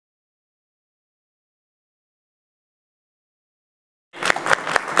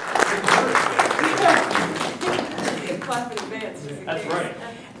That's right.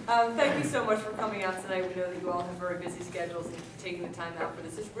 Thank you so much for coming out tonight. We know that you all have very busy schedules and taking the time out for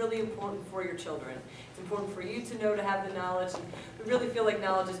this. It's really important for your children. It's important for you to know, to have the knowledge. And we really feel like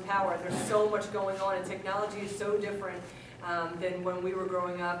knowledge is power. There's so much going on, and technology is so different than when we were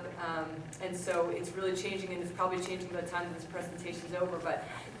growing up. And so it's really changing, and it's probably changing by the time that this presentation is over. But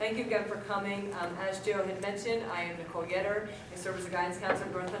thank you again for coming. As Joe had mentioned, I am Nicole Yetter. I serve as a guidance counselor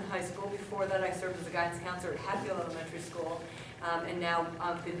at Northland High School. Before that, I served as a guidance counselor at Hatfield Elementary School. And now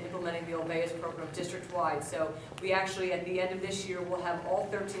I've been implementing the Olweus program district-wide. So we actually, at the end of this year, will have all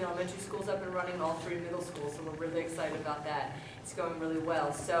 13 elementary schools up and running, all 3 middle schools. So we're really excited about that. It's going really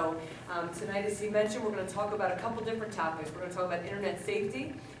well. So tonight, as he mentioned, we're going to talk about a couple different topics. We're going to talk about internet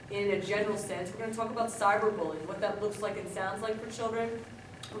safety in a general sense. We're going to talk about cyberbullying, what that looks like and sounds like for children.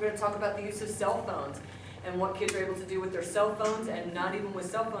 We're going to talk about the use of cell phones and what kids are able to do with their cell phones, and not even with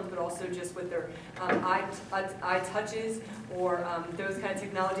cell phones, but also just with their eye touches, or those kind of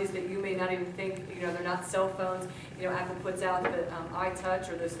technologies that you may not even think, they're not cell phones. Apple puts out the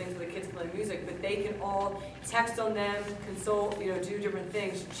iTouch, or those things where the kids play music, but they can all text on them, consult, do different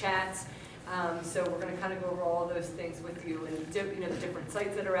things, chats. So we're going to kind of go over all those things with you, and the different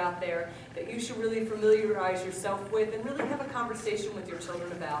sites that are out there that you should really familiarize yourself with and really have a conversation with your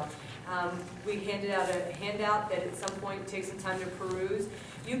children about. We handed out a handout that at some point takes some time to peruse.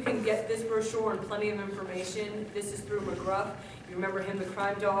 You can get this brochure and plenty of information. This is through McGruff. You remember him, the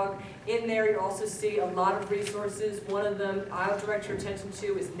crime dog. In there you also see a lot of resources. One of them I'll direct your attention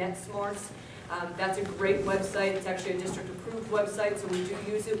to is NetSmarts. That's a great website. It's actually a district-approved website, so we do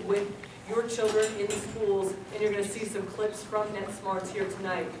use it with your children in the schools, and you're going to see some clips from NetSmarts here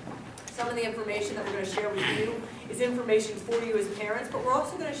tonight. Some of the information that we're going to share with you is information for you as parents, but we're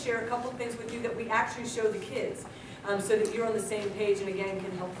also going to share a couple of things with you that we actually show the kids, so that you're on the same page and again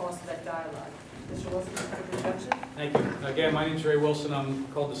can help foster that dialogue. Mr. Wilson, for introduction. Thank you. Again, my name is Ray Wilson. I'm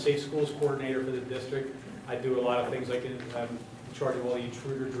called the Safe Schools Coordinator for the district. I do a lot of things. I'm in charge of all the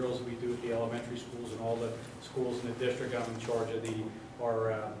intruder drills we do at the elementary schools and all the schools in the district. I'm in charge of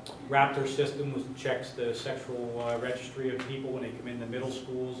our Raptor system, which checks the sexual registry of people when they come into middle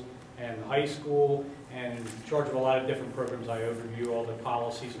schools and high school, and in charge of a lot of different programs. I overview all the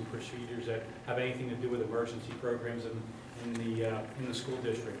policies and procedures that have anything to do with emergency programs in the school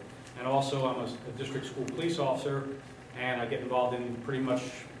district. And also, I'm a district school police officer, and I get involved in pretty much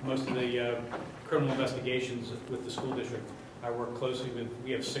most of the criminal investigations with the school district. I work closely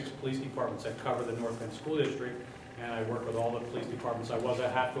we have 6 police departments that cover the North End School District, and I work with all the police departments. I was a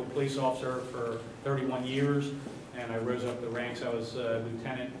Hatfield police officer for 31 years, and I rose up the ranks. I was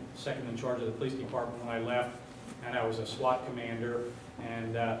lieutenant, second in charge of the police department when I left, and I was a SWAT commander.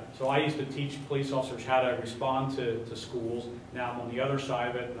 And so I used to teach police officers how to respond to schools. Now I'm on the other side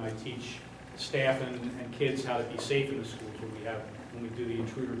of it, and I teach staff and kids how to be safe in the schools when we do the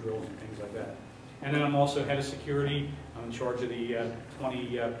intruder drills and things like that. And then I'm also head of security. I'm in charge of the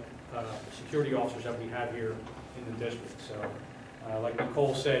 20 security officers that we have here in the district. So, like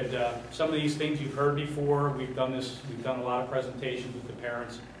Nicole said, some of these things you've heard before. We've done a lot of presentations with the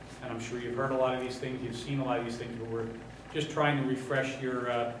parents, and I'm sure you've heard a lot of these things. You've seen a lot of these things, but we're just trying to refresh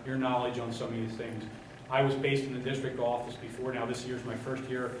your knowledge on some of these things. I was based in the district office before. Now this year's my first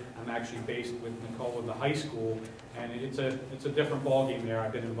year. I'm actually based with Nicole in the high school, and it's a different ballgame there.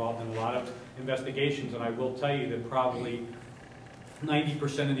 I've been involved in a lot of investigations, and I will tell you that probably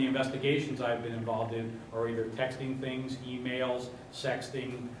 90% of the investigations I've been involved in are either texting things, emails,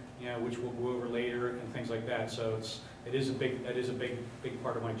 sexting, which we'll go over later, and things like that. So it is a big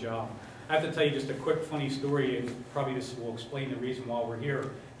part of my job. I have to tell you just a quick funny story, and probably this will explain the reason why we're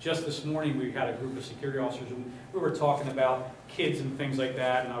here. Just this morning we had a group of security officers, and we were talking about kids and things like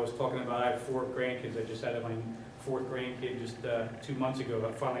that, and I was talking about I have 4 grandkids. I just had my 4th grandkid just 2 months ago.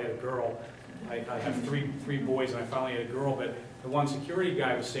 I finally had a girl. I have three boys, and I finally had a girl, but the one security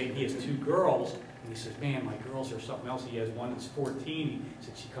guy was saying he has 2 girls, and he says, man, my girls are something else. He has one that's 14. He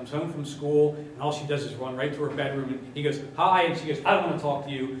said she comes home from school, and all she does is run right to her bedroom, and he goes, hi, and she goes, I don't want to talk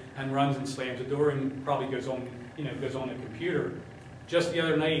to you, and runs and slams the door and probably goes on the computer. Just the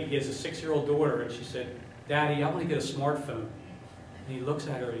other night, he has a 6-year-old daughter, and she said, Daddy, I want to get a smartphone. And he looks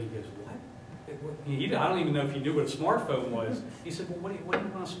at her, and he goes, what? I don't even know if he knew what a smartphone was. He said, well, what do you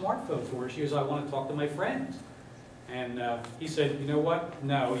want a smartphone for? She goes, I want to talk to my friends. And he said, you know what?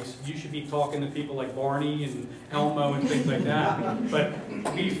 No, you should be talking to people like Barney and Elmo and things like that. But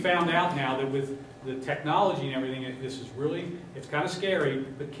we found out now that with the technology and everything, it's kind of scary,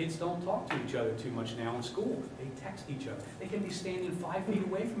 but kids don't talk to each other too much now in school. They text each other. They can be standing 5 feet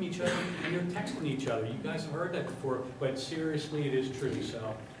away from each other, and they're texting each other. You guys have heard that before, but seriously, it is true.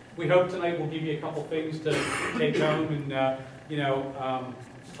 So we hope tonight we'll give you a couple things to take home, and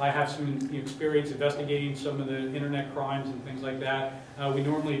I have some experience investigating some of the internet crimes and things like that. We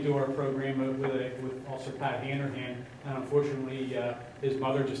normally do our program with Officer Pat Hannerhan, and unfortunately his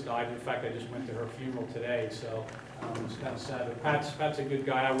mother just died. In fact, I just went to her funeral today, so it's kind of sad. But Pat's a good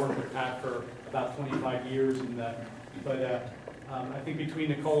guy. I worked with Pat for about 25 years, and I think between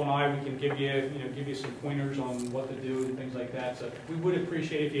Nicole and I, we can give you some pointers on what to do and things like that. So we would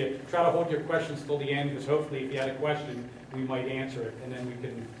appreciate if you try to hold your questions till the end, because hopefully if you had a question, we might answer it, and then we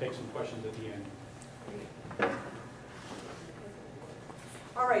can take some questions at the end.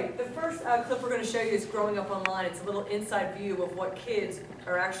 All right, the first clip we're going to show you is growing up online. It's a little inside view of what kids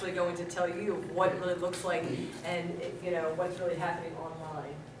are actually going to tell you of what it really looks like and what's really happening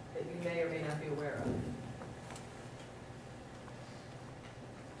online that you may or may not be aware of.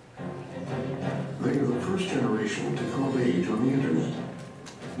 They are the first generation to come of age on the internet.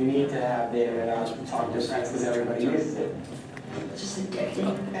 You need to have the internet out to talk to friends because everybody uses it. It's just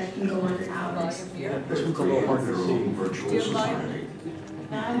addicting. I can go on for hours. They have created their own virtual society.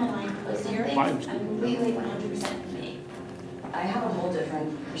 Now I'm online posting things. I'm completely 100% me. I have a whole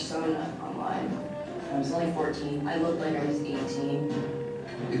different persona online. I was only 14. I looked like I was 18.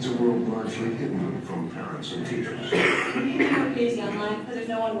 It's a world largely hidden from parents and teachers. You're kind of crazy online because there's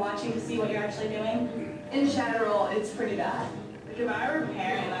no one watching to see what you're actually doing. In general, it's pretty bad. Like if I were a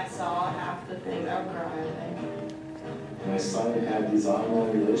parent and I saw half the things, I would cry, I think. My son had these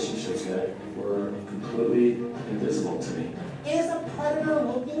online relationships that were completely invisible to me. Is a predator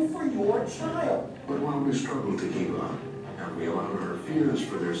looking for your child? But while we struggle to keep up, have we allowed our fears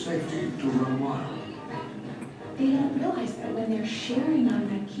for their safety to run wild? They don't realize that when they're sharing on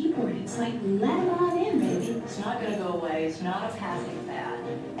that keyboard, it's like, let them on in, baby. It's not going to go away. It's not a passing fad.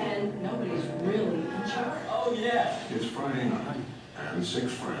 And nobody's really in charge. Oh, yeah. It's Friday night, and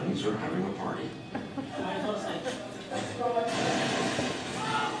 6 friends are having a party.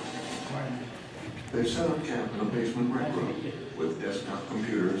 They've set up camp in a basement rec room with desktop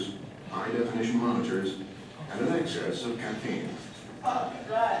computers, high-definition monitors, and an excess of caffeine.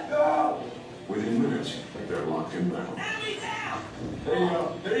 Within minutes, they're locked in battle. There you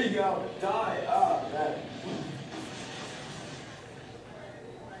go. There you go. Die. That.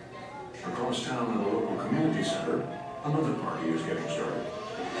 Across town at a local community center, another party is getting started.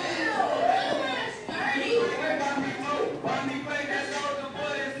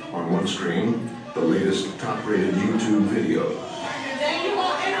 On one screen, the latest top-rated YouTube video.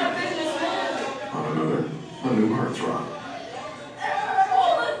 On another, a new heartthrob.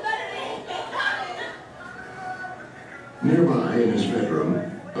 Nearby, in his bedroom,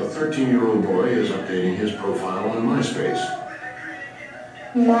 a 13-year-old boy is updating his profile on MySpace.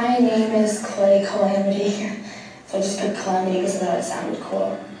 My name is Clay Calamity. So I just put Calamity because I thought it sounded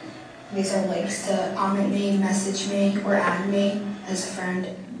cool. These are links to comment me, message me, or add me as a friend.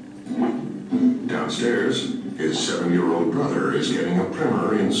 Downstairs, his 7-year-old brother is getting a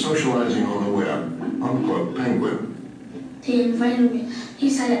primer in socializing on the web on Club Penguin. He invited me. He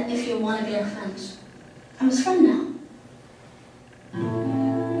said if you want to be our friends. I'm his friend now.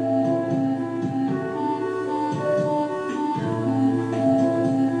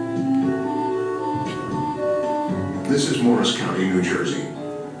 This is Morris County, New Jersey,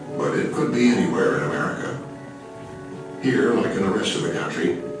 but it could be anywhere in America. Here, like in the rest of the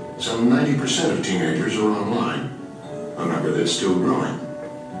country, some 90% of teenagers are online, a number that's still growing.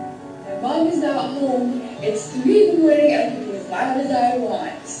 And mom is not home. It's 3 in the morning. I can do as loud as I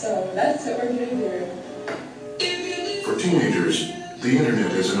want. So that's what we're going to do. For teenagers, the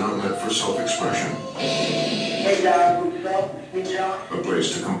internet is an outlet for self-expression. A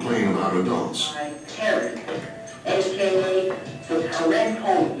place to complain about adults. Karen, a.k.a. the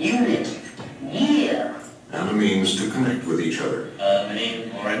parental unit. Yeah. And a means to connect with each other. My name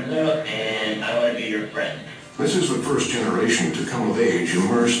is Lorenzo, and I want to be your friend. This is the first generation to come of age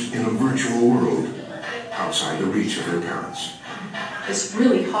immersed in a virtual world outside the reach of their parents. It's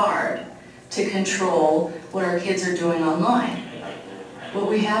really hard to control what our kids are doing online. What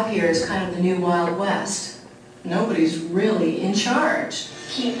we have here is kind of the new Wild West. Nobody's really in charge.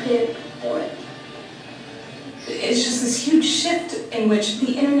 Keep it boring. It's just this huge shift in which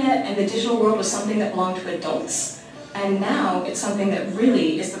the internet and the digital world was something that belonged to adults, and now it's something that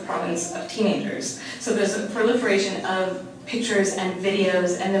really is the province of teenagers. So there's a proliferation of pictures and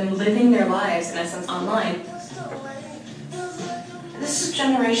videos and them living their lives, in essence, online. This is a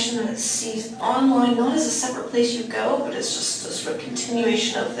generation that sees online not as a separate place you go, but as just a sort of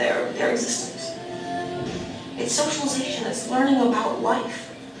continuation of their existence. It's socialization, it's learning about life.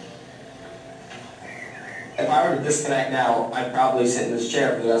 If I were to disconnect now, I'd probably sit in this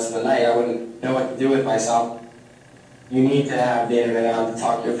chair for the rest of the night. I wouldn't know what to do with myself. You need to have the internet on to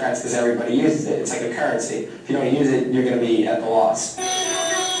talk to your friends because everybody uses it. It's like a currency. If you don't use it, you're going to be at the loss.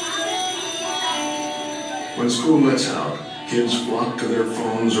 When school lets out, kids flock to their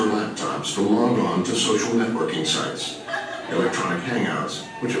phones or laptops to log on to social networking sites, electronic hangouts,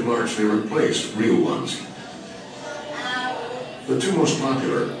 which have largely replaced real ones. The two most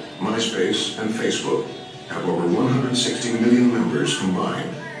popular, MySpace and Facebook, have over 160 million members combined.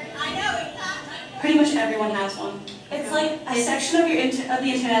 Pretty much everyone has one. It's like a section of the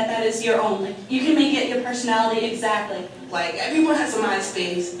internet that is your own. Like, you can make it your personality exactly. Like, everyone has a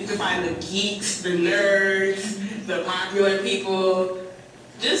MySpace. You can find the geeks, the nerds, the popular people,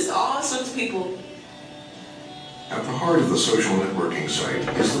 just all sorts of people. At the heart of the social networking site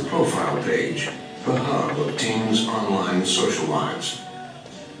is the profile page, the hub of teens' online social lives.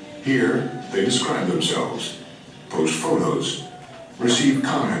 Here, they describe themselves, post photos, receive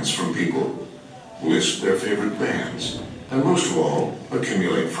comments from people, list their favorite bands, and most of all,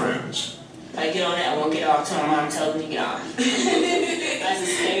 accumulate friends. If I get on it, I won't get off till my mom tells me to get off. That's the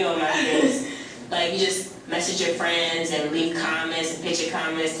same on my face. Like, you just message your friends and leave comments and picture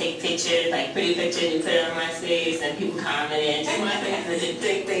comments, take pictures, like pretty pictures, and put it on MySpace, and people comment and just my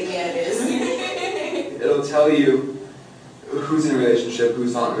think yeah, it is. It'll tell you who's in a relationship,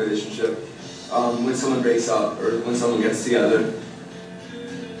 who's not in a relationship, when someone breaks up or when someone gets together.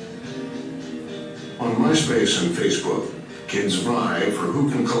 On MySpace and Facebook, kids vie for who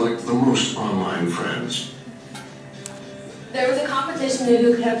can collect the most online friends. There was a competition to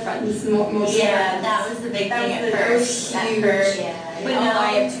who could have friends most. Yeah, that was the big thing at first. Yeah. But now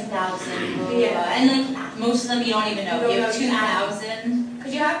I have 2,000. Yeah. And like most of them you don't even know. You have 2,000.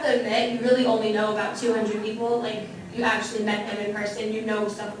 Because you have to admit, you really only know about 200 people. Like, you actually met them in person, you know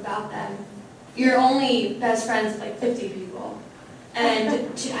stuff about them. You're only best friends with like 50 people.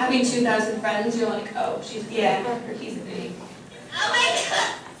 And having 2,000 friends, you're like, oh, she's or he's a big. Oh my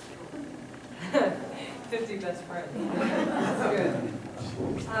god! 50 best friends. That's good.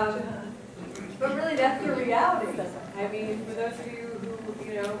 But really, that's the reality. I mean, for those of you who,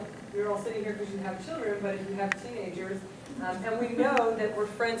 you're all sitting here because you have children, but if you have teenagers, and we know that we're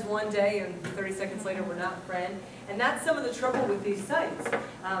friends one day and 30 seconds later we're not friends. And that's some of the trouble with these sites.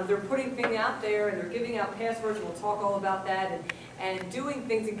 They're putting things out there and they're giving out passwords, and we'll talk all about that, and doing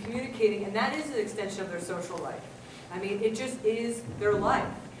things and communicating, and that is an extension of their social life. I mean, it just is their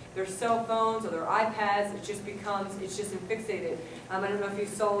life. Their cell phones or their iPads, it's just fixated. I don't know if you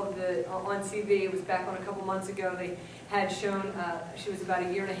saw on TV, it was back on a couple months ago, they had shown, she was about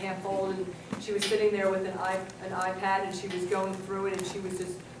 1.5 years old, and she was sitting there with an iPad, and she was going through it, and she was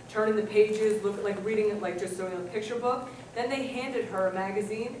just turning the pages, reading it like just a picture book. Then they handed her a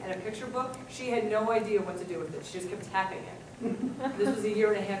magazine and a picture book. She had no idea what to do with it. She just kept tapping it. This was a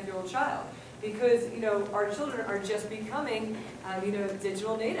 1.5-year-old child. Because, our children are just becoming,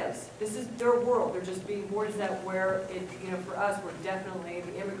 digital natives. This is their world. They're just being born to that where for us, we're definitely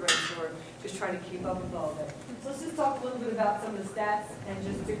the immigrants who are just trying to keep up with all of it. So let's just talk a little bit about some of the stats and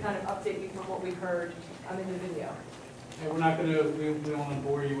just to kind of update you from what we heard in the video. Yeah, we're not going to, we don't want to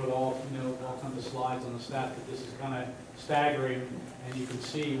bore you with all kinds of slides on the stats, but this is kind of staggering, and you can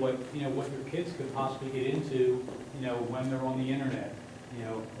see what your kids could possibly get into, when they're on the internet.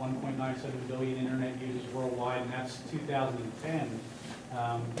 1.97 billion internet users worldwide, and that's 2010.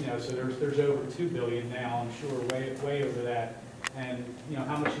 So there's over 2 billion now, I'm sure, way over that. And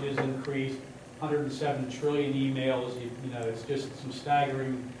how much it has increased, 107 trillion emails. It's just some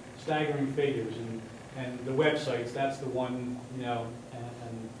staggering figures. And the websites, that's the one.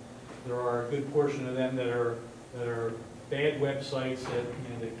 And there are a good portion of them that are bad websites that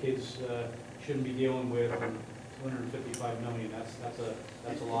the kids shouldn't be dealing with. And 255 million. That's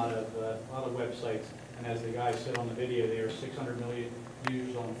a lot of websites. And as the guy said on the video, there are 600 million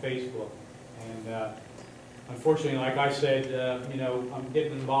users on Facebook. And unfortunately, like I said, I'm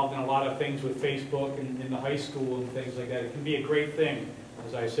getting involved in a lot of things with Facebook and in the high school and things like that. It can be a great thing.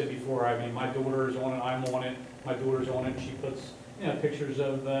 As I said before, I mean, my daughter's on it, I'm on it. My daughter's on it. She puts pictures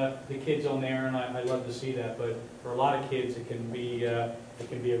of the kids on there, and I love to see that. But for a lot of kids, it can be a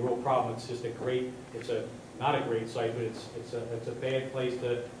real problem. It's just not a great site, but it's a bad place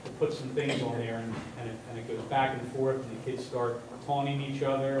to put some things on there, and it goes back and forth, and the kids start taunting each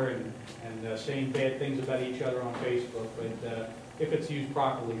other and saying bad things about each other on Facebook. But if it's used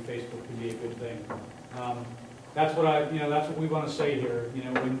properly, Facebook can be a good thing. That's what we want to say here.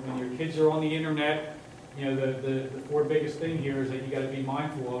 When your kids are on the internet, the four biggest thing here is that you got to be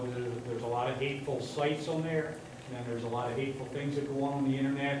mindful of. There's a lot of hateful sites on there. And there's a lot of hateful things that go on the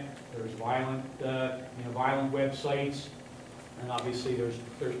internet. There's violent violent websites, and obviously there's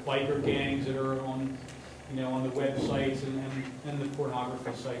biker gangs that are on, on the websites and the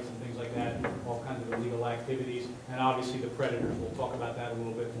pornography sites and things like that, all kinds of illegal activities, and obviously the predators. We'll talk about that a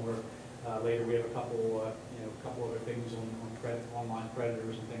little bit more later. We have a couple other things on online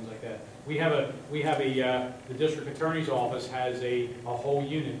predators and things like that. The district attorney's office has a whole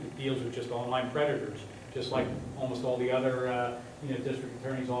unit that deals with just online predators, just like almost all the other district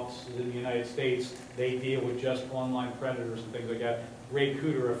attorney's offices in the United States. They deal with just online predators and things like that. Ray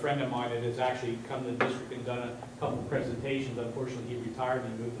Cooter, a friend of mine, that has actually come to the district and done a couple of presentations. Unfortunately, he retired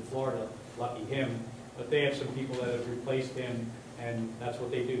and he moved to Florida. Lucky him. But they have some people that have replaced him, and that's what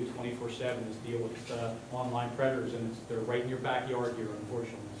they do 24/7 is deal with online predators, and they're right in your backyard here,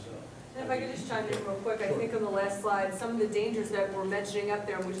 unfortunately. So. And if I could just chime in real quick, I think on the last slide, some of the dangers that we're mentioning up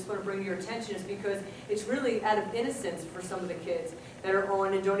there, and we just want to bring to your attention, is because it's really out of innocence for some of the kids that are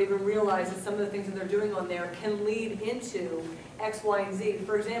on and don't even realize that some of the things that they're doing on there can lead into X, Y, and Z.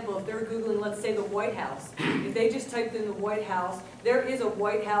 For example, if they're Googling, let's say, the White House, if they just typed in the White House, there is a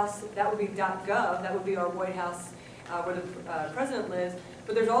White House, that would be .gov, that would be our White House where the president lives,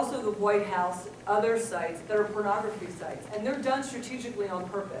 but there's also the White House other sites that are pornography sites, and they're done strategically on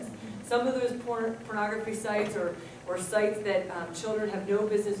purpose. Some of those pornography sites or sites that children have no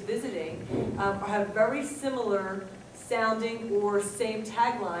business visiting have very similar sounding or same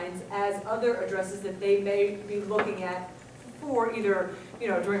taglines as other addresses that they may be looking at for either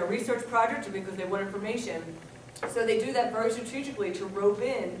during a research project or because they want information. So they do that very strategically to rope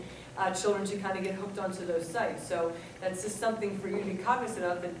in children to kind of get hooked onto those sites. So that's just something for you to be cognizant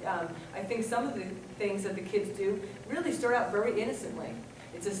of. That I think some of the things that the kids do really start out very innocently.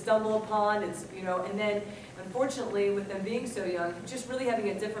 It's a stumble upon, and then unfortunately with them being so young, just really having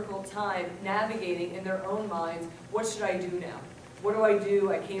a difficult time navigating in their own minds, what should I do now? What do I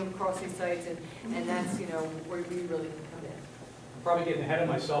do? I came across these sites, and that's where we really come in. I'm probably getting ahead of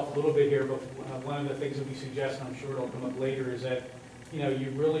myself a little bit here, but one of the things that we suggest, and I'm sure it'll come up later, is that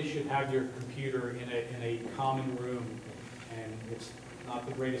you really should have your computer in a common room, and it's not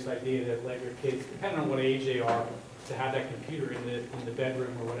the greatest idea to let your kids, depending on what age they are, to have that computer in the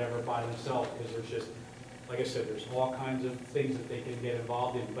bedroom or whatever by themselves, because there's just, like I said, there's all kinds of things that they can get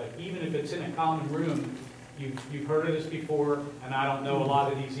involved in. But even if it's in a common room, you've heard of this before, and I don't know a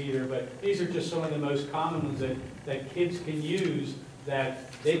lot of these either, but these are just some of the most common ones that kids can use,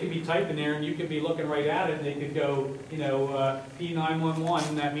 that they could be typing there and you could be looking right at it, and they could go, P911,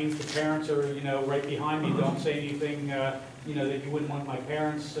 and that means the parents are, right behind me, don't say anything, that you wouldn't want my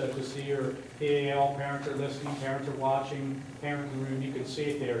parents to see, or PAL, parents are listening, parents are watching, parents in the room, you can see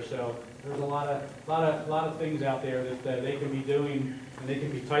it there. So there's a lot of things out there that they can be doing, and they can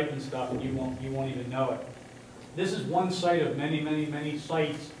be typing stuff and you won't even know it. This is one site of many, many, many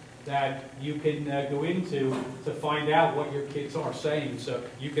sites that you can go into to find out what your kids are saying. So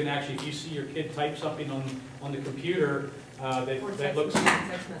you can actually, if you see your kid type something on the computer that looks,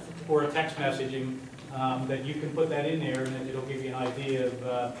 or a text messaging, that you can put that in there, and it'll give you an idea of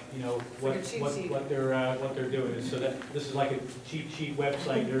what they're doing. So that this is like a cheat sheet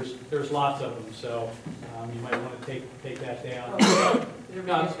website. There's lots of them. So you might want to take that down.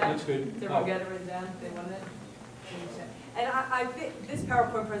 That's good. Is everyone gathering it down? They want it. And I think this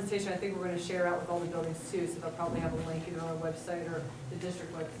PowerPoint presentation, I think we're going to share out with all the buildings too, so they'll probably have a link either on our website or the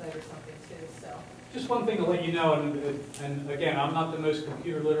district website or something too. So. Just one thing to let you know, and again, I'm not the most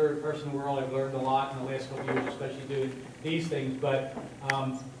computer literate person in the world. I've learned a lot in the last couple of years, especially doing these things, but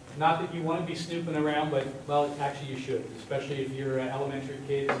not that you want to be snooping around, but, well, actually you should, especially if you're elementary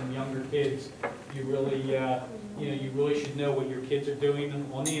kids and younger kids. You really, you really should know what your kids are doing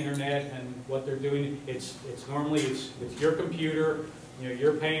on the internet and what they're doing. It's normally it's your computer.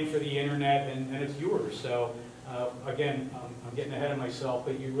 You're paying for the internet, and it's yours. So again, I'm getting ahead of myself,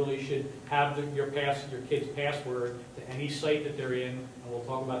 but you really should have your kid's password to any site that they're in, and we'll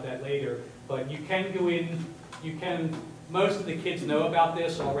talk about that later. But you can go in. Most of the kids know about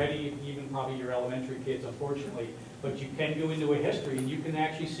this already, even probably your elementary kids, unfortunately. But you can go into a history, and you can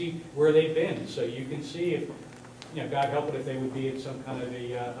actually see where they've been. So you can see if, God help it, if they would be at some kind of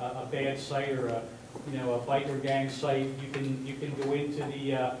a bad site or a biker gang site. You can go into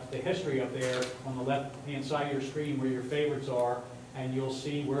the history up there on the left-hand side of your screen where your favorites are, and you'll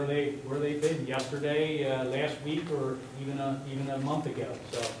see where they've been yesterday, last week, or even a month ago.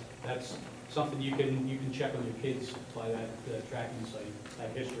 So that's something you can check on your kids by that tracking site, that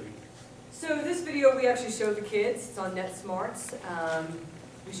history. So this video we actually show the kids. It's on NetSmarts.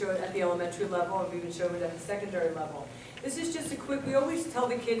 We show it at the elementary level, and we even show it at the secondary level. This is just a quick, we always tell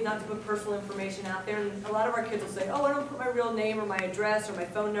the kids not to put personal information out there, and a lot of our kids will say, oh, I don't put my real name or my address or my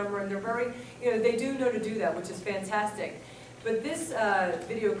phone number, and they're very, they do know to do that, which is fantastic. But this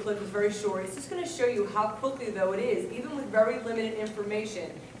video clip is very short. It's just going to show you how quickly, though it is, even with very limited information,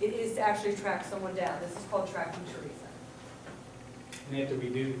 it is to actually track someone down. This is called Tracking Teresa. And after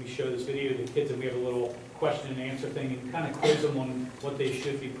we show this video to the kids, and we have a little question and answer thing and kind of quiz them on what they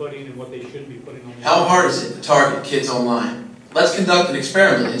should be putting and what they shouldn't be putting on. How hard is it to target kids online? Let's conduct an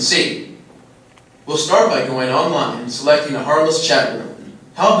experiment and see. We'll start by going online and selecting a harmless chat room.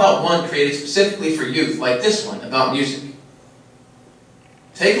 How about one created specifically for youth, like this one, about music?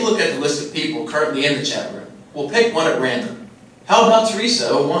 Take a look at the list of people currently in the chat room. We'll pick one at random. How about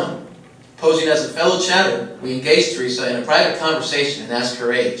Teresa01? Posing as a fellow chatter, we engage Teresa in a private conversation and ask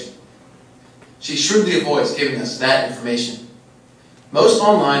her age. She shrewdly avoids giving us that information. Most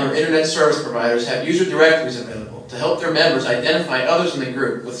online or internet service providers have user directories available to help their members identify others in the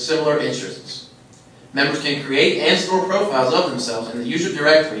group with similar interests. Members can create and store profiles of themselves in the user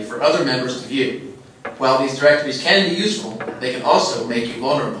directory for other members to view. While these directories can be useful, they can also make you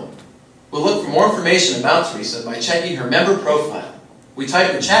vulnerable. We'll look for more information about Teresa by checking her member profile. We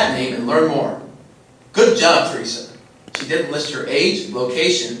type her chat name and learn more. Good job, Teresa. She didn't list her age,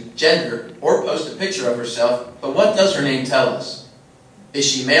 location, gender, or post a picture of herself, but what does her name tell us? Is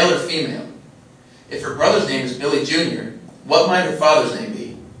she male or female? If her brother's name is Billy Jr., what might her father's name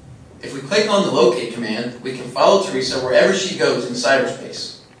be? If we click on the locate command, we can follow Teresa wherever she goes in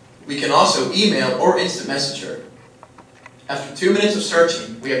cyberspace. We can also email or instant message her. After 2 minutes of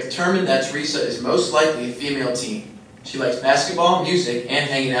searching, we have determined that Teresa is most likely a female teen. She likes basketball, music, and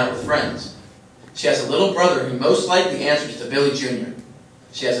hanging out with friends. She has a little brother who most likely answers to Billy Jr.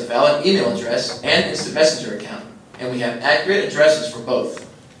 She has a valid email address and instant messenger account, and we have accurate addresses for both.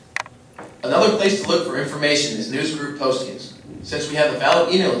 Another place to look for information is news group postings. Since we have a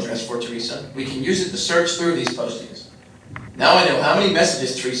valid email address for Teresa, we can use it to search through these postings. Now I know how many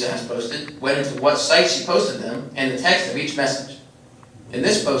messages Teresa has posted, when and to what site she posted them, and the text of each message. In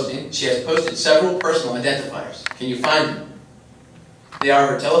this posting, she has posted several personal identifiers. Can you find them? They are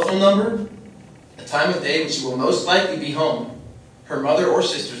her telephone number, the time of day when she will most likely be home, her mother or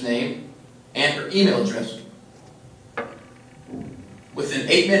sister's name, and her email address. Within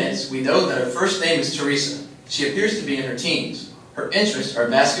 8 minutes, we know that her first name is Teresa. She appears to be in her teens. Her interests are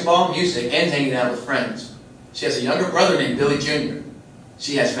basketball, music, and hanging out with friends. She has a younger brother named Billy Jr.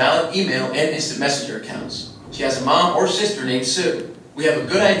 She has valid email and instant messenger accounts. She has a mom or sister named Sue. We have a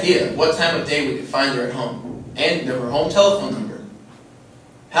good idea of what time of day we can find her at home, and know her home telephone number.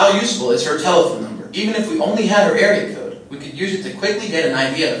 How useful is her telephone number? Even if we only had her area code, we could use it to quickly get an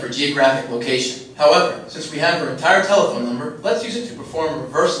idea of her geographic location. However, since we have her entire telephone number, let's use it to perform a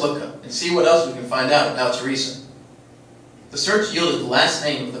reverse lookup and see what else we can find out about Teresa. The search yielded the last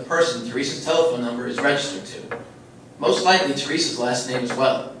name of the person Teresa's telephone number is registered to. Most likely Teresa's last name as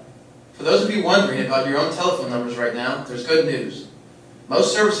well. For those of you wondering about your own telephone numbers right now, there's good news.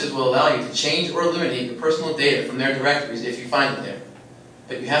 Most services will allow you to change or eliminate your personal data from their directories if you find it there.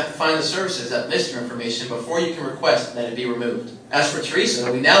 But you have to find the services that list your information before you can request that it be removed. As for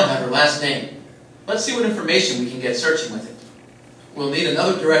Teresa, we now have her last name. Let's see what information we can get searching with it. We'll need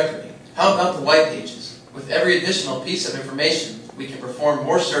another directory. How about the white pages? With every additional piece of information, we can perform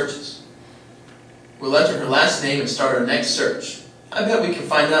more searches. We'll enter her last name and start our next search. I bet we can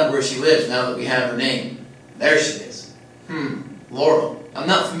find out where she lives now that we have her name. There she is. Laurel. I'm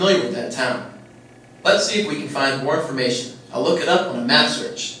not familiar with that town. Let's see if we can find more information. I'll look it up on a map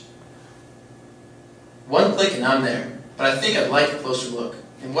search. One click and I'm there, but I think I'd like a closer look.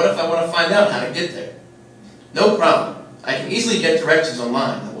 And what if I want to find out how to get there? No problem. I can easily get directions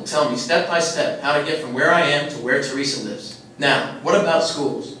online that will tell me step by step how to get from where I am to where Teresa lives. Now, what about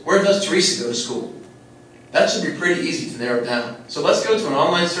schools? Where does Teresa go to school? That should be pretty easy to narrow down. So let's go to an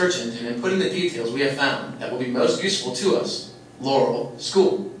online search engine and put in the details we have found that will be most useful to us. Laurel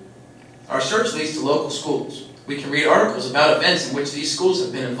School. Our search leads to local schools. We can read articles about events in which these schools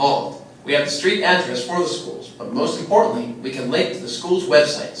have been involved. We have the street address for the schools, but most importantly, we can link to the school's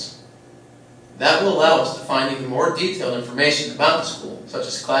websites. That will allow us to find even more detailed information about the school, such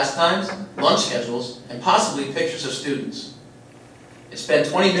as class times, lunch schedules, and possibly pictures of students. It's been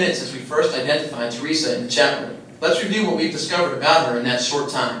 20 minutes since we first identified Teresa in the chat room. Let's review what we've discovered about her in that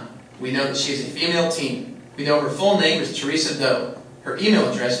short time. We know that she is a female teen. We know her full name is Teresa Doe. Her email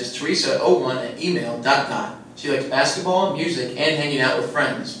address is teresa01@email.com. She likes basketball, music, and hanging out with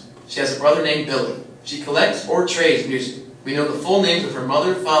friends. She has a brother named Billy. She collects or trades music. We know the full names of her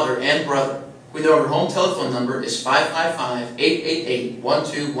mother, father, and brother. We know her home telephone number is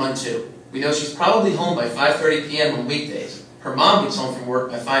 555-888-1212. We know she's probably home by 5:30 p.m. on weekdays. Her mom gets home from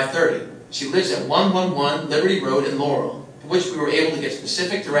work by 5:30. She lives at 111 Liberty Road in Laurel, to which we were able to get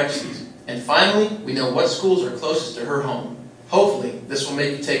specific directions. And finally, we know what schools are closest to her home. Hopefully, this will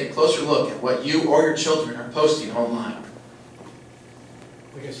make you take a closer look at what you or your children are posting online.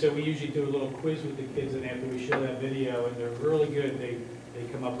 Like I said, we usually do a little quiz with the kids, and after we show that video, and they're really good, they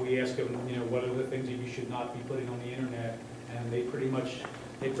come up, we ask them, you know, what are the things that you should not be putting on the internet, and they pretty much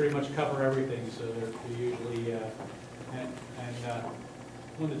cover everything, so they're usually, I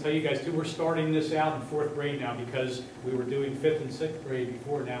wanted to tell you guys too, we're starting this out in 4th grade now because we were doing 5th and 6th grade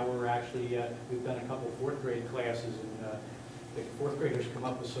before. Now we're actually, we've done a couple of 4th grade classes, and the 4th graders come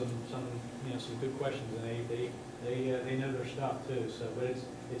up with some good questions, and they know their stuff too. So, but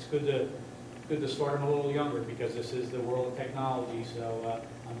it's good to start them a little younger because this is the world of technology. So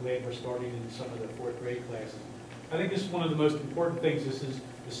I'm glad we're starting in some of the 4th grade classes. I think this is one of the most important things. This is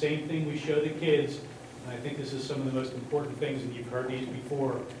the same thing we show the kids. And I think this is some of the most important things, and you've heard these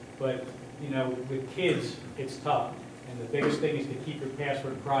before, but you know, with kids, it's tough. And the biggest thing is to keep your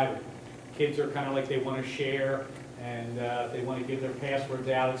password private. Kids are kind of like they want to share, and they want to give their passwords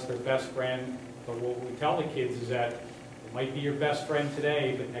out. It's their best friend. But what we tell the kids is that it might be your best friend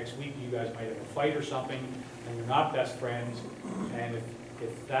today, but next week you guys might have a fight or something, and you're not best friends. And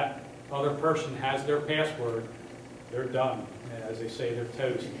if that other person has their password, they're done. As they say, they're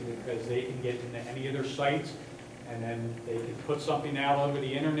toast, because they can get into any of their sites, and then they can put something out over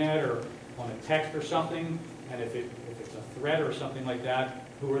the internet or on a text or something, and if it's a threat or something like that,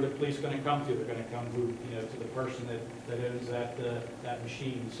 who are the police going to come to? They're going to come to the person that owns that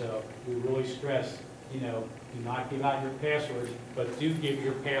machine. So we really stress, do not give out your passwords, but do give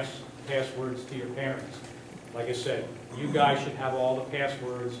your passwords to your parents. Like I said, you guys should have all the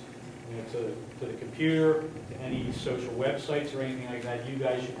passwords to the computer, to any social websites or anything like that. You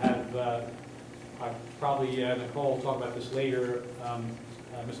guys should have, probably Nicole will talk about this later,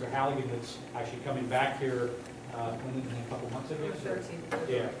 Mr. Halligan that's actually coming back here a couple months ago. 13th.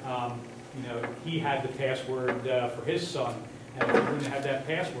 Yeah, he had the password for his son, and if he wouldn't have had that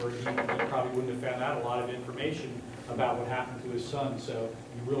password, he probably wouldn't have found out a lot of information about what happened to his son. So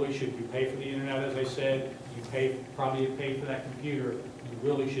you really should. You pay for the internet, as I said. You probably pay for that computer. You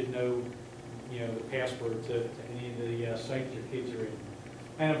really should know, the password to any of the sites your kids are in.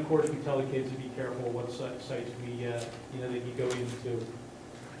 And of course, we tell the kids to be careful what sites that you go into.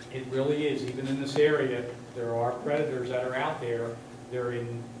 It really is, even in this area, there are predators that are out there. They're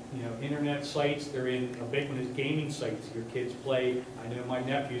in, internet sites. They're in, a big one is gaming sites. Your kids play. I know my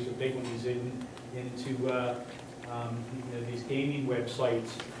nephew's a big one. He's into these gaming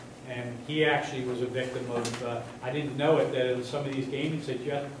websites. And he actually was a victim of, I didn't know it, that in some of these gaming sites,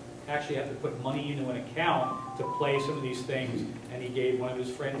 you actually have to put money into an account to play some of these things. And he gave one of his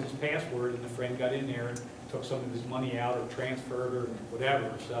friends his password, and the friend got in there and took some of his money out or transferred or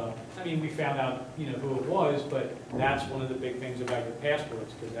whatever. So, I mean, we found out, who it was, but that's one of the big things about your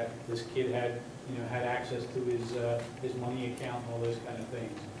passwords, because this kid had, had access to his money account and all those kind of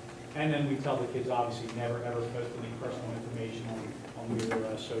things. And then we tell the kids, obviously, never ever post any personal information on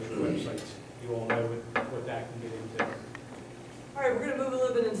your social websites. You all know what that can get into. All right, we're going to move a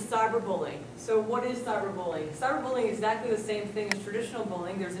little bit into cyberbullying. So what is cyberbullying? Cyberbullying is exactly the same thing as traditional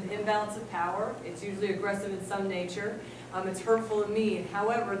bullying. There's an imbalance of power. It's usually aggressive in some nature. It's hurtful and mean.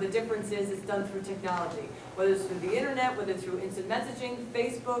 However, the difference is it's done through technology, whether it's through the internet, whether it's through instant messaging,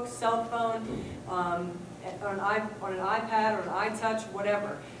 Facebook, cell phone, on an iPad or an iTouch,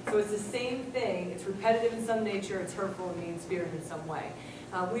 whatever. So it's the same thing. It's repetitive in some nature. It's hurtful and mean-spirited in some way.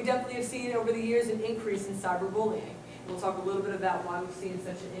 We definitely have seen over the years an increase in cyberbullying. We'll talk a little bit about why we've seen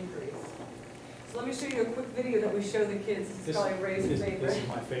such an increase. So let me show you a quick video that we show the kids. This is probably Ray's favorite. This is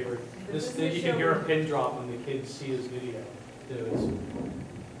my favorite. You can hear a pin drop when the kids see this video.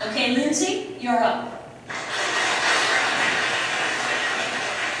 Okay, Lindsay, you're up.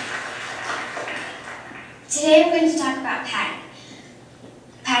 Today I'm going to talk about Patty.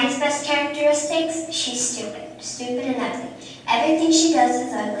 Patty's best characteristics, she's stupid. Stupid and ugly. Everything she does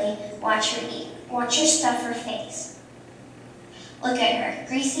is ugly. Watch her eat. Watch her stuff her face. Look at her.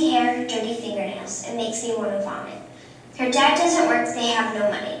 Greasy hair, dirty fingernails. It makes me want to vomit. Her dad doesn't work, they have no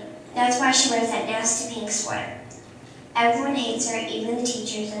money. That's why she wears that nasty pink sweater. Everyone hates her, even the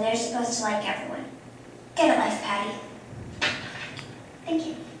teachers, and they're supposed to like everyone. Get a life, Patty. Thank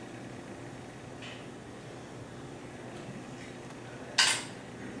you.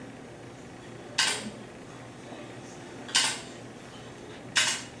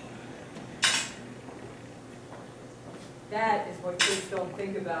 That is what kids don't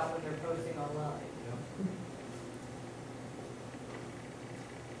think about when they're posting online.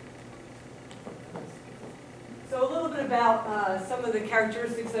 So a little bit about some of the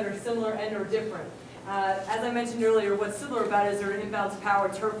characteristics that are similar and or different. As I mentioned earlier, what's similar about it is they're imbalanced power,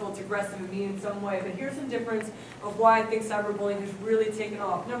 it's hurtful, it's aggressive, and mean in some way. But here's some difference of why I think cyberbullying has really taken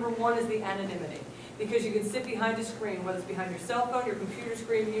off. Number one is the anonymity. Because you can sit behind a screen, whether it's behind your cell phone, your computer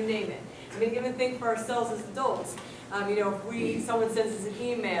screen, you name it. I mean, even think for ourselves as adults. You know, if someone sends us an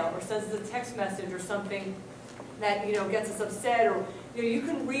email or sends us a text message or something that, you know, gets us upset, or, you know, you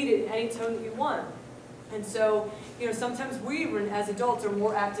can read it in any tone that you want. And so, you know, sometimes we, as adults, are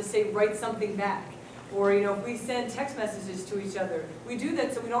more apt to say, write something back. Or, you know, if we send text messages to each other, we do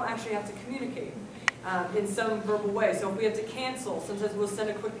that so we don't actually have to communicate in some verbal way. So if we have to cancel, sometimes we'll send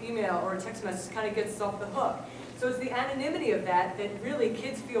a quick email or a text message, kind of gets us off the hook. So it's the anonymity of that really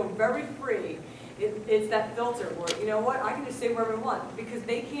kids feel very free. It's that filter where, you know what, I can just say whatever I want because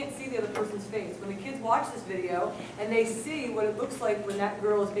they can't see the other person's face. When the kids watch this video and they see what it looks like when that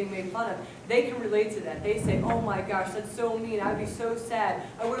girl is being made fun of, they can relate to that. They say, oh my gosh, that's so mean, I'd be so sad,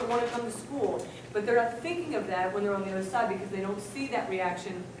 I wouldn't want to come to school. But they're not thinking of that when they're on the other side because they don't see that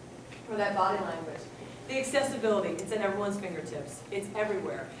reaction or that body language. The accessibility, it's at everyone's fingertips. It's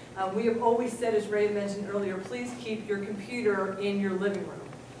everywhere. We have always said, as Ray mentioned earlier, please keep your computer in your living room.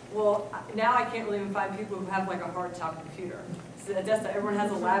 Well, now I can't really even find people who have like a hardtop computer. So a desktop, everyone has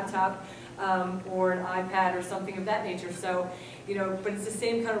a laptop or an iPad or something of that nature. So, you know, but it's the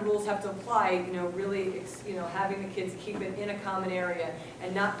same kind of rules have to apply, you know, really, you know, having the kids keep it in a common area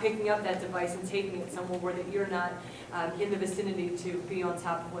and not picking up that device and taking it somewhere where that you're not in the vicinity to be on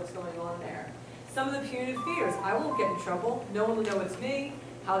top of what's going on there. Some of the punitive fears, I won't get in trouble, no one will know it's me,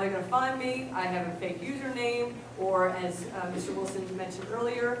 how they're going to find me, I have a fake username, or as Mr. Wilson mentioned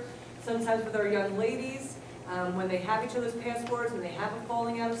earlier, sometimes with our young ladies, when they have each other's passwords and they have a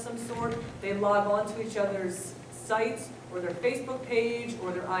falling out of some sort, they log on to each other's sites or their Facebook page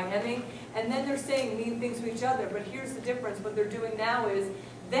or their IMing, and then they're saying mean things to each other. But here's the difference, what they're doing now is,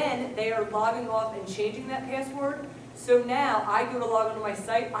 then they are logging off and changing that password. So now I go to log onto my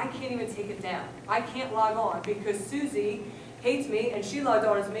site, I can't even take it down. I can't log on because Susie hates me and she logged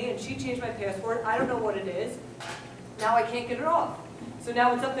on as me and she changed my password. I don't know what it is. Now I can't get it off. So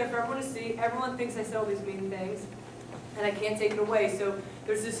now it's up there for everyone to see. Everyone thinks I said all these mean things and I can't take it away. So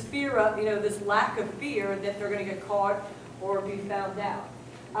there's this fear of, you know, this lack of fear that they're going to get caught or be found out.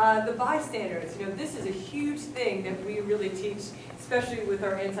 The bystanders, you know, this is a huge thing that we really teach, especially with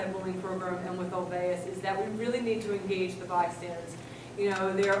our anti-bullying program and with Olweus, is that we really need to engage the bystanders. You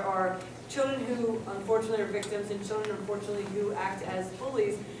know, there are children who unfortunately are victims and children unfortunately who act as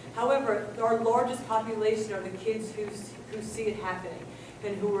bullies. However, our largest population are the kids who see it happening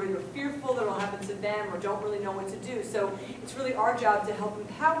and who are either fearful that it will happen to them or don't really know what to do. So it's really our job to help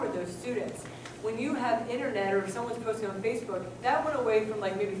empower those students. When you have internet or if someone's posting on Facebook, that went away from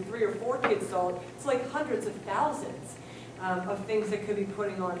like maybe 3 or 4 kids saw it. It's like hundreds of thousands of things that could be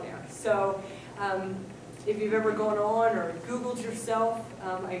putting on there. So if you've ever gone on or Googled yourself,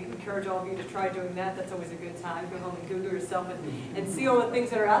 I encourage all of you to try doing that. That's always a good time. Go home and Google yourself and see all the things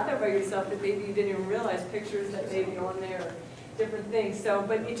that are out there by yourself that maybe you didn't even realize, pictures that may be on there, different things. So,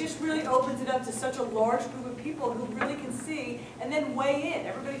 but it just really opens it up to such a large group of people who really can see and then weigh in.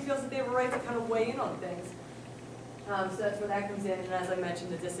 Everybody feels that they have a right to kind of weigh in on things. So that's where that comes in. And as I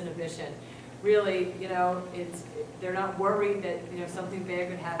mentioned, the disinhibition. Really, you know, they're not worried that, you know, something bad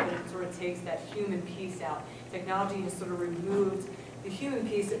could happen. It sort of takes that human piece out. Technology has sort of removed the human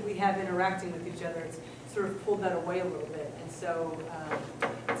piece that we have interacting with each other. It's sort of pulled that away a little bit. And so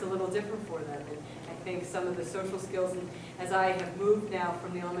it's a little different for them. And I think some of the social skills, and as I have moved now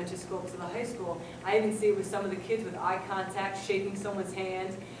from the elementary school to the high school, I even see it with some of the kids with eye contact, shaking someone's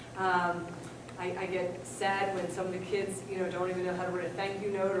hand. I get sad when some of the kids, you know, don't even know how to write a thank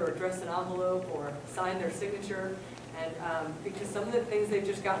you note or address an envelope or sign their signature. And because some of the things they've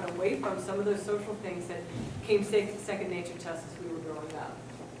just gotten away from, some of those social things that came second nature to us as we were growing up.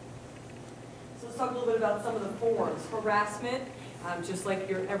 So let's talk a little bit about some of the forms. Harassment, just like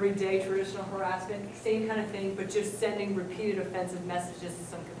your everyday traditional harassment, same kind of thing, but just sending repeated offensive messages in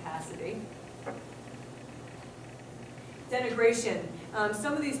some capacity. Denigration.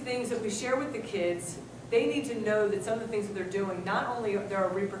 Some of these things that we share with the kids, they need to know that some of the things that they're doing, not only there are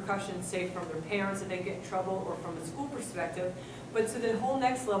repercussions, say, from their parents if they get in trouble or from a school perspective, but to the whole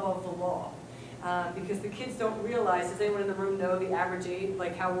next level of the law. Because the kids don't realize, does anyone in the room know the average age,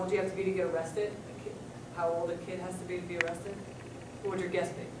 like how old you have to be to get arrested? How old a kid has to be arrested? What would your guess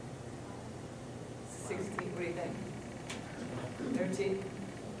be? 16, what do you think? 13?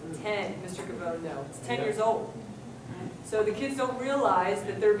 10, Mr. Gavone, no. It's 10 years old. So the kids don't realize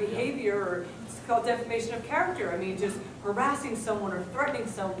that their behavior, or it's called defamation of character. I mean, just harassing someone or threatening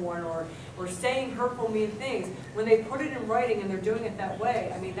someone or saying hurtful, mean things. When they put it in writing and they're doing it that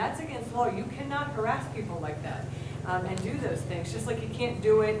way, I mean, that's against law. You cannot harass people like that and do those things. Just like you can't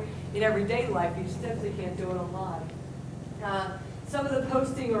do it in everyday life, you just definitely can't do it online. Some of the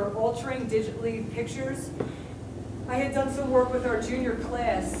posting or altering digitally pictures. I had done some work with our junior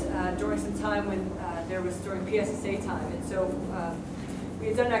class during some time when during PSSA time, and so we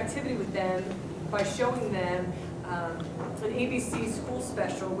had done an activity with them by showing them an ABC school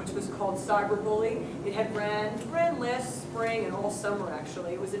special, which was called Cyberbully. It had ran last spring and all summer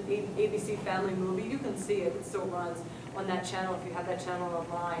actually. It was an ABC family movie. You can see it. It still runs on that channel if you have that channel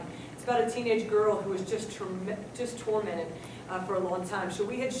online. It's about a teenage girl who was just tormented for a long time. So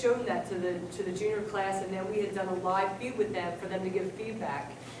we had shown that to the junior class, and then we had done a live feed with them for them to give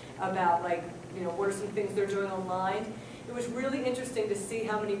feedback about, like, you know, what are some things they're doing online. It was really interesting to see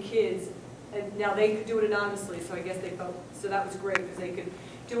how many kids, and now they could do it anonymously, so I guess they felt, so that was great because they could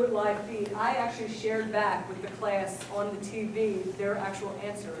do it live feed. I actually shared back with the class on the TV their actual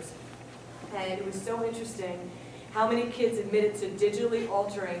answers, and it was so interesting how many kids admitted to digitally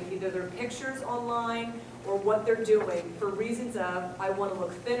altering either their pictures online or what they're doing for reasons of, I want to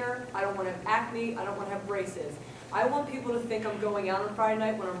look thinner, I don't want to have acne, I don't want to have braces. I want people to think I'm going out on Friday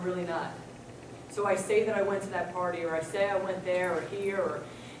night when I'm really not. So I say that I went to that party, or I say I went there or here,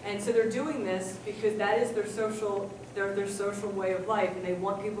 and so they're doing this because that is their social way of life, and they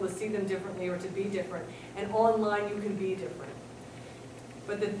want people to see them differently or to be different. And online you can be different.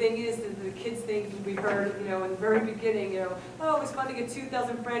 But the thing is that the kids think, we heard, you know, in the very beginning, you know, oh, it was fun to get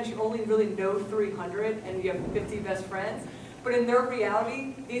 2,000 friends, you only really know 300, and you have 50 best friends. But in their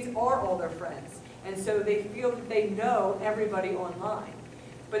reality, these are all their friends. And so they feel that they know everybody online.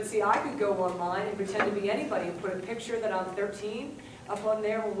 But see, I could go online and pretend to be anybody and put a picture that I'm 13 up on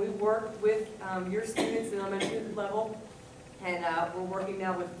there when we work with your students in elementary level. And we're working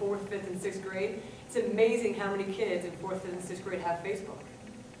now with 4th, 5th, and 6th grade. It's amazing how many kids in 4th, 5th, and 6th grade have Facebook.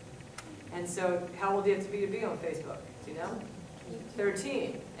 And so how old do you have to be on Facebook? Do you know?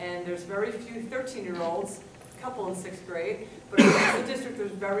 13. And there's very few 13-year-olds, a couple in 6th grade, but across the district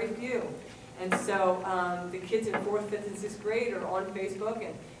there's very few. And so the kids in 4th, 5th, and 6th grade are on Facebook,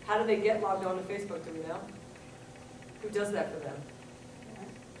 and how do they get logged on to Facebook, do we know? Who does that for them?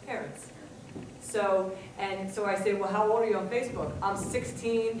 Parents. So I say, well, how old are you on Facebook? I'm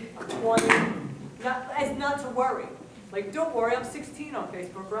 16, I'm 20. Not to worry. Like, don't worry, I'm 16 on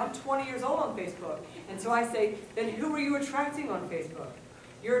Facebook, or I'm 20 years old on Facebook. And so I say, then who are you attracting on Facebook?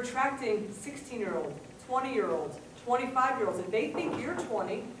 You're attracting 16-year-olds, 20-year-olds, 25-year-olds. If they think you're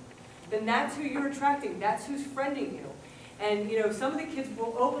 20, then that's who you're attracting. That's who's friending you. And, you know, some of the kids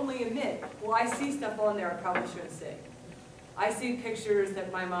will openly admit, well, I see stuff on there I probably shouldn't see. I see pictures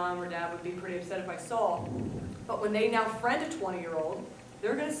that my mom or dad would be pretty upset if I saw. But when they now friend a 20-year-old,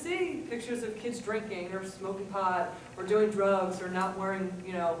 they're going to see pictures of kids drinking or smoking pot or doing drugs or not wearing,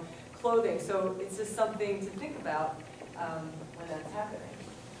 you know, clothing. So it's just something to think about when that's happening.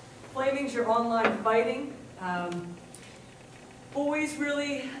 Flaming's your online fighting. Boys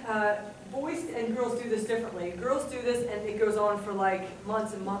and girls do this differently. Girls do this and it goes on for like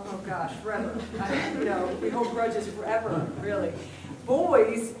months and months, oh gosh, forever. You know, we hold grudges forever, really.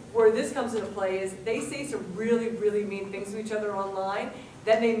 Boys, where this comes into play is they say some really, really mean things to each other online,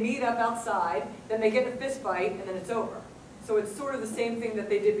 then they meet up outside, then they get in a fist fight, and then it's over. So it's sort of the same thing that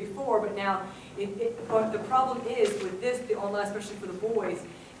they did before, but now, but the problem is with this, the online, especially for the boys,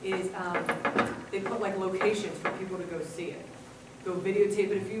 is they put like locations for people to go see it. Go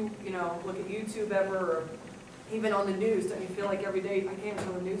videotape it. If you look at YouTube ever, or even on the news, don't you feel like every day, I can't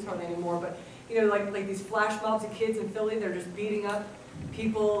tell the news hardly anymore, but you know, like these flash mobs of kids in Philly, they're just beating up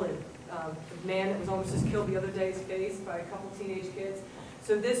people, and the man that was almost just killed the other day's face by a couple teenage kids.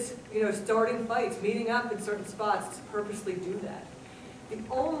 So this, you know, starting fights, meeting up in certain spots to purposely do that. The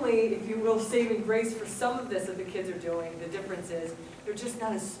only, if you will, saving grace for some of this that the kids are doing, the difference is they're just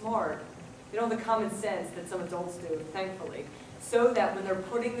not as smart. They don't have the common sense that some adults do, thankfully. So that when they're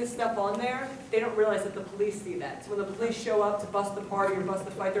putting this stuff on there, they don't realize that the police see that. So when the police show up to bust the party or bust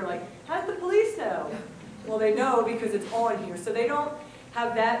the fight, they're like, how did the police know? Well, they know because it's on here. So they don't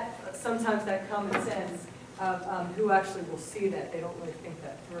have that, sometimes that common sense of who actually will see that. They don't really think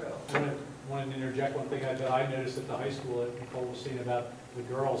that through. I want to interject one thing that I noticed at the high school that Nicole was saying about the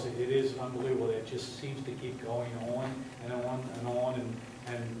girls. It is unbelievable. It just seems to keep going on and on and on.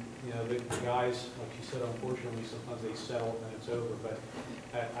 And you know, the guys, like you said, unfortunately, sometimes they settle and it's over. But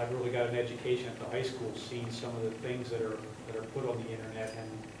I've really got an education at the high school, seeing some of the things that are put on the internet, and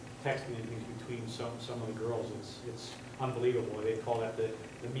texting and things between some of the girls. It's unbelievable. They call that the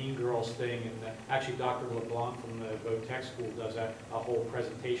mean girls thing, and actually Dr. LeBlanc from the Vogue Tech School does a whole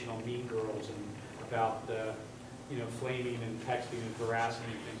presentation on mean girls and about you know, flaming and texting and harassing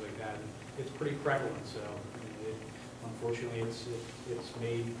and things like that. And it's pretty prevalent. So unfortunately, it's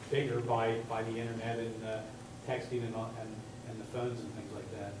made bigger by the internet and texting and the phones and things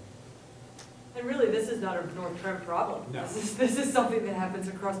like that. And really, this is not a North Trent problem. No. This is something that happens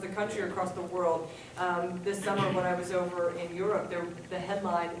across the country, across the world. This summer when I was over in Europe, the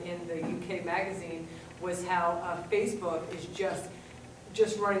headline in the UK magazine was how Facebook is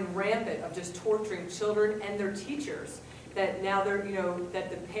just running rampant of just torturing children and their teachers. That now they're, you know, that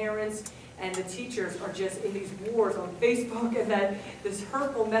the parents and the teachers are just in these wars on Facebook, and that this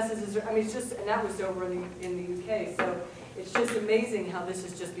hurtful messages are, I mean, it's just, and that was over in the UK. So it's just amazing how this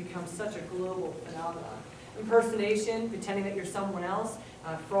has just become such a global phenomenon. Impersonation, pretending that you're someone else,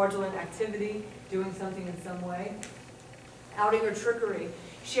 fraudulent activity, doing something in some way, outing or trickery,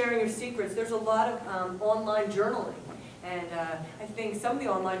 sharing your secrets. There's a lot of online journaling. And I think some of the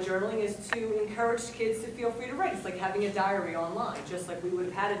online journaling is to encourage kids to feel free to write. It's like having a diary online, just like we would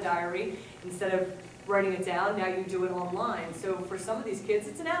have had a diary. Instead of writing it down, now you do it online. So for some of these kids,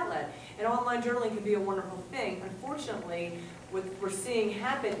 it's an outlet. And online journaling can be a wonderful thing. Unfortunately, what we're seeing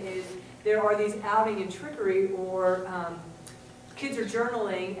happen is there are these outing and trickery, or kids are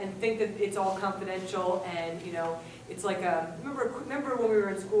journaling and think that it's all confidential, and you know, it's like remember when we were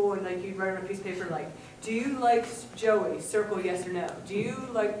in school and like you'd write on a piece of paper like, do you like Joey? Circle yes or no. Do you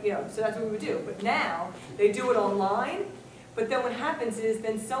like, you know, so that's what we would do. But now they do it online, but then what happens is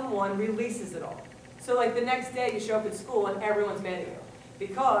then someone releases it all. So like the next day you show up at school and everyone's mad at you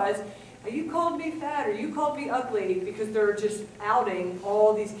because you called me fat or you called me ugly, because they're just outing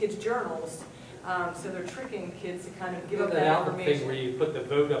all these kids' journals. So they're tricking kids to kind of give up that information. Thing where you put the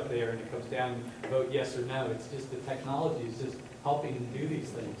vote up there and it comes down, vote yes or no. It's just the technology is just helping them do these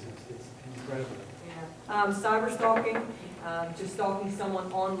things. It's incredible. Yeah. Cyber stalking, just stalking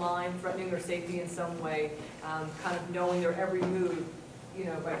someone online, threatening their safety in some way, kind of knowing their every move, you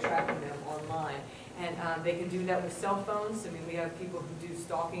know, by tracking them online. And they can do that with cell phones. I mean, we have people who do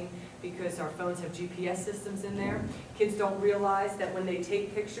stalking because our phones have GPS systems in there. Kids don't realize that when they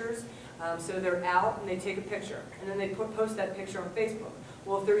take pictures, so they're out and they take a picture, and then they post that picture on Facebook.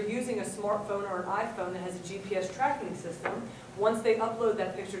 Well, if they're using a smartphone or an iPhone that has a GPS tracking system, once they upload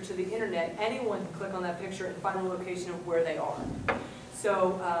that picture to the internet, anyone can click on that picture and find the location of where they are.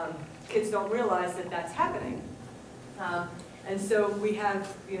 So kids don't realize that that's happening. And so we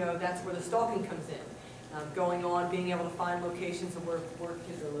have, you know, that's where the stalking comes in, going on, being able to find locations of where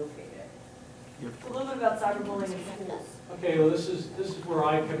kids are located. A little bit about cyberbullying in schools. Okay, well this is where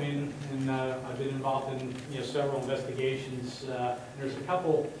I come in, and I've been involved in, you know, several investigations. There's a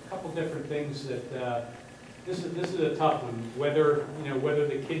couple different things that this is a tough one. Whether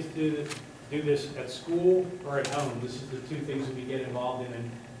the kids do this at school or at home. This is the two things that we get involved in.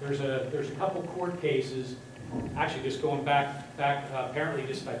 And there's a couple court cases. Actually, just going back apparently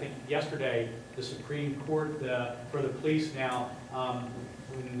just I think yesterday, the Supreme Court for the police now.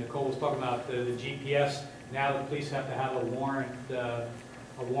 When Nicole was talking about the GPS, now the police have to have a warrant to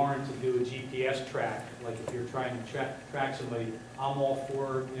do a GPS track. Like if you're trying to track somebody, I'm all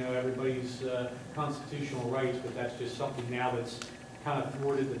for, you know, everybody's constitutional rights, but that's just something now that's kind of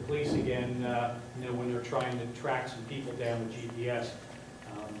thwarted the police again. You know, when they're trying to track some people down with GPS,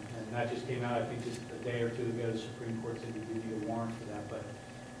 and that just came out I think just a day or two ago. The Supreme Court said you need a warrant for that, but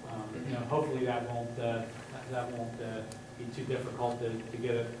you know, hopefully that won't be too difficult to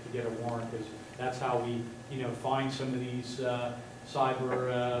get a warrant, because that's how we, you know, find some of these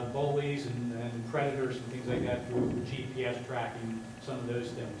cyber bullies and predators and things like that through GPS tracking, some of those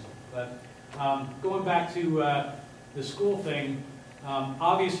things. But going back to the school thing,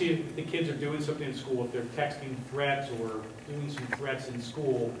 obviously if the kids are doing something in school, if they're texting threats or doing some threats in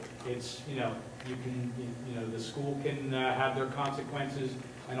school, it's, you know, you know, the school can have their consequences,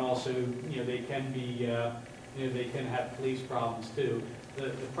 and also, you know, they can be you know, they can have police problems too. The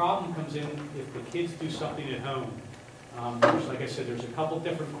problem comes in if the kids do something at home. Like I said, there's a couple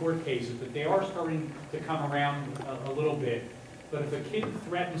different court cases, but they are starting to come around a little bit. But if a kid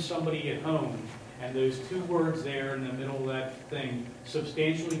threatens somebody at home, and those two words there in the middle of that thing,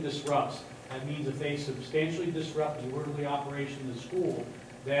 substantially disrupts, that means if they substantially disrupt the orderly operation of the school,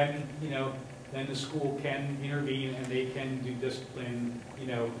 then, you know, then the school can intervene and they can do discipline, you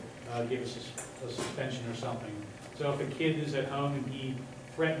know, give us a suspension or something. So if a kid is at home and he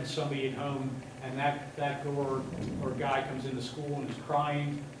threatens somebody at home, and that girl or guy comes into school and is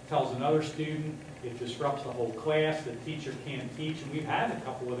crying, tells another student, it disrupts the whole class, the teacher can't teach, and we've had a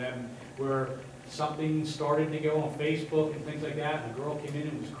couple of them where something started to go on Facebook and things like that, and a girl came in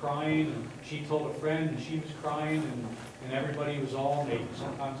and was crying, and she told a friend, and she was crying, and everybody was all,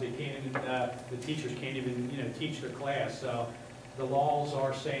 sometimes they can't even, the teachers can't even, teach their class. So the laws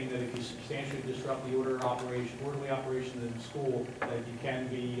are saying that if you substantially disrupt the orderly operation of the school, that you can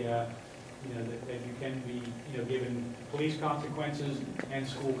be, that you can be, given police consequences and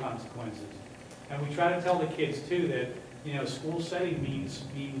school consequences. And we try to tell the kids too that, school setting means,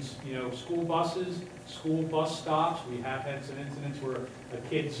 school buses, school bus stops. We have had some incidents where a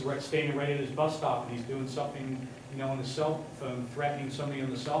kid's standing right at his bus stop and he's doing something, on his cell phone, threatening somebody on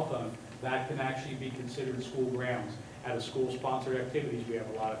the cell phone. That can actually be considered school grounds. At a school-sponsored activities, we have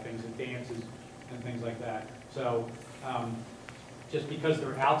a lot of things, and dances and things like that. So just because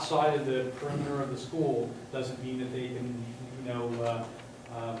they're outside of the perimeter of the school doesn't mean that they can,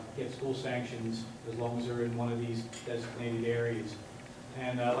 get school sanctions as long as they're in one of these designated areas.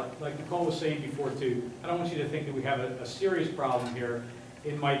 And like Nicole was saying before too, I don't want you to think that we have a serious problem here.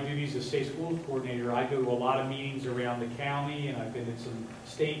 In my duties as state schools coordinator, I go to a lot of meetings around the county, and I've been at some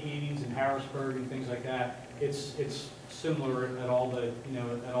state meetings in Harrisburg and things like that. It's similar at all the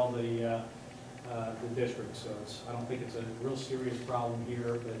the districts. So I don't think it's a real serious problem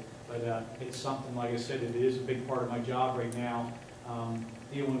here, but it's something, like I said, it is a big part of my job right now,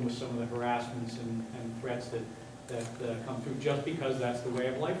 dealing with some of the harassments and threats that come through, just because that's the way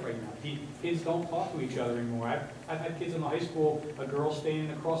of life right now. Kids don't talk to each other anymore. I've had kids in the high school, a girl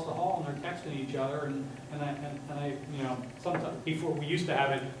standing across the hall, and they're texting each other, and I sometimes, before we used to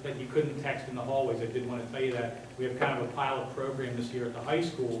have it that you couldn't text in the hallways. I did want to tell you that. We have kind of a pilot program this year at the high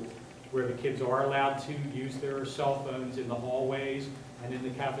school where the kids are allowed to use their cell phones in the hallways and in the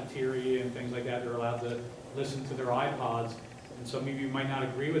cafeteria and things like that. They're allowed to listen to their iPods. And some of you might not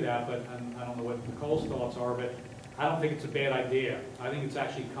agree with that, but I don't know what Nicole's thoughts are, but I don't think it's a bad idea. I think it's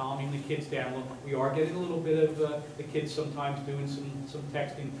actually calming the kids down. We are getting a little bit of the kids sometimes doing some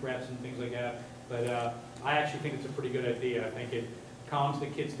texting threats and things like that, but I actually think it's a pretty good idea. I think it calms the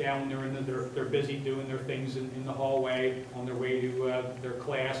kids down when they're busy doing their things in the hallway on their way to their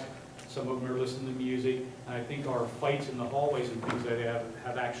class. Some of them are listening to music, and I think our fights in the hallways and things that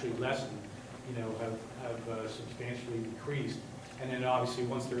have actually lessened, have substantially decreased. And then obviously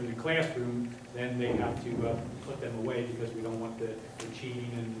once they're in the classroom, then they have to put them away because we don't want the cheating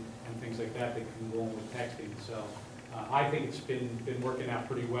and things like that can go on with texting. So I think it's been working out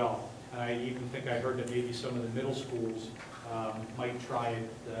pretty well. And I even think I heard that maybe some of the middle schools might try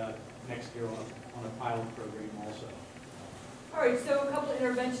it next year on a pilot program also. All right, so a couple of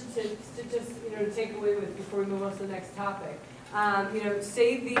intervention tips to just, to take away with before we move on to the next topic.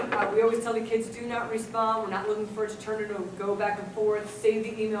 Save we always tell the kids, do not respond. We're not looking for it to turn into go back and forth. Save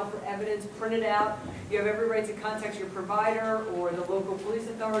the email for evidence, print it out. You have every right to contact your provider or the local police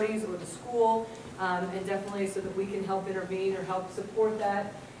authorities or the school, and definitely so that we can help intervene or help support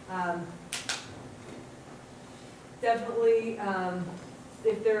that. Definitely,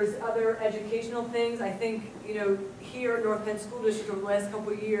 if there's other educational things, I think, here at North Penn School District over the last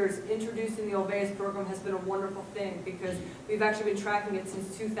couple of years, introducing the Olweus program has been a wonderful thing because we've actually been tracking it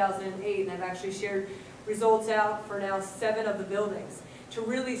since 2008, and I've actually shared results out for now 7 of the buildings to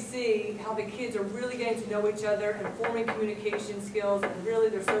really see how the kids are really getting to know each other and forming communication skills and really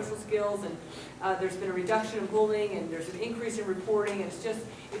their social skills, and there's been a reduction in bullying and there's an increase in reporting, and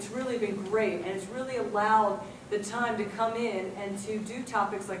it's really been great, and it's really allowed the time to come in and to do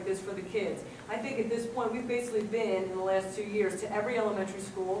topics like this for the kids. I think at this point we've basically been, in the last 2 years, to every elementary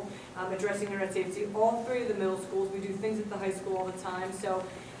school addressing internet safety, all 3 of the middle schools. We do things at the high school all the time. So,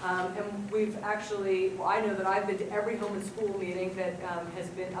 and we've actually, I know that I've been to every home and school meeting that has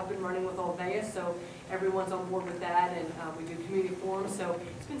been up and running with Olweus, so everyone's on board with that, and we do community forums. So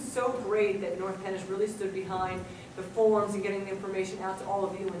it's been so great that North Penn has really stood behind the forums and getting the information out to all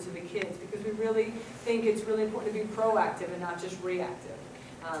of you and to the kids, because we really think it's really important to be proactive and not just reactive,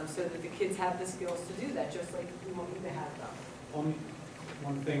 so that the kids have the skills to do that, just like we want them to have them.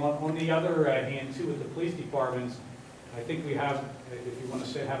 One thing, on the other hand too, with the police departments, I think we have, if you want to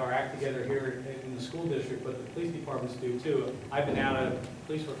say, have our act together here in the school district, but the police departments do too. I've been out of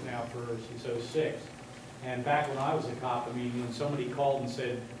police work now since '06. And back when I was a cop, I mean, when somebody called and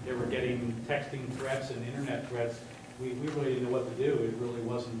said they were getting texting threats and internet threats, we really didn't know what to do. It really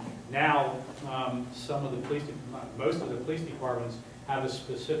wasn't. Now, most of the police departments have a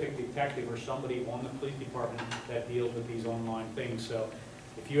specific detective or somebody on the police department that deals with these online things. So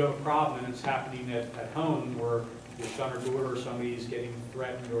if you have a problem and it's happening at home, or your son or daughter or somebody is getting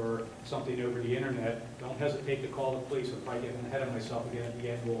threatened or something over the internet, don't hesitate to call the police. I'm probably getting ahead of myself again at the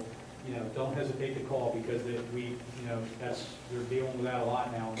end. We'll, don't hesitate to call, because they're dealing with that a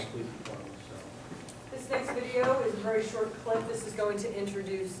lot now in the police department. So. This next video is a very short clip. This is going to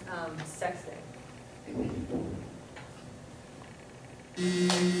introduce sexting.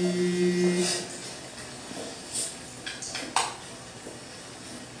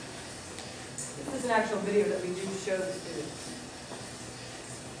 This is an actual video that we do show the students.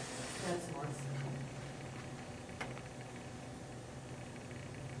 That's smart.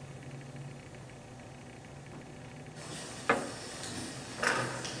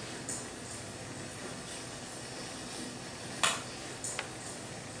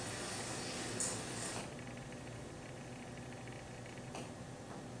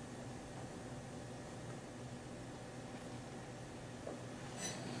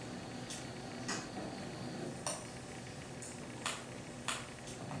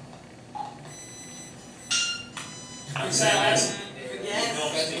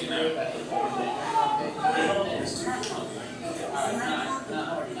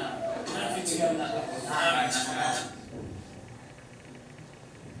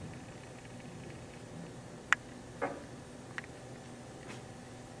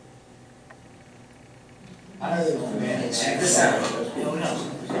 Man, check this out.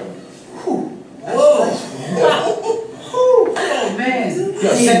 Whoa! Oh man!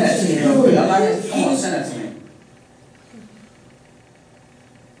 Yo, send that to me real quick. I like it. Come on, send that to me.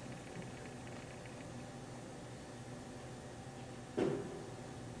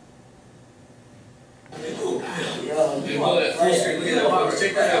 Look at that, boys.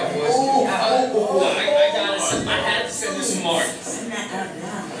 Check that out, boys. I got it. I had to send this to Mark. Send that out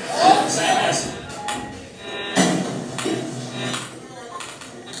now.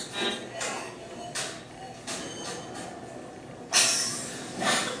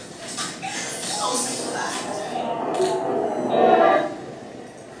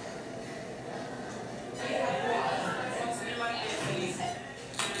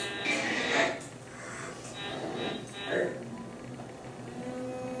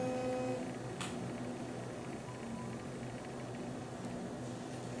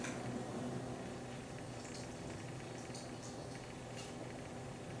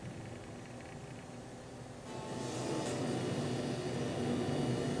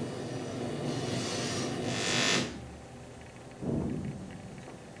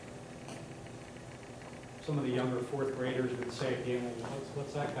 Some of the younger fourth graders would say again, well,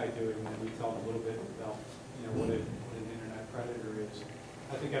 what's that guy doing? And then we tell them a little bit about what an internet predator is.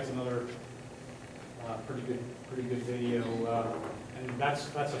 I think that's another pretty good video, and that's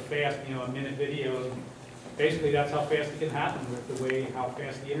a fast, a minute video. Basically, that's how fast it can happen with the way how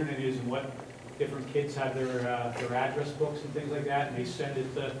fast the internet is and what different kids have their address books and things like that, and they send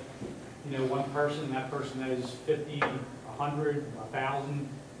it to one person, and that person has 50, 100, 1,000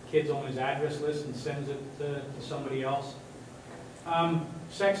 kids on his address list and sends it to somebody else.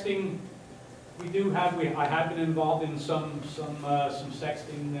 Sexting, I have been involved in some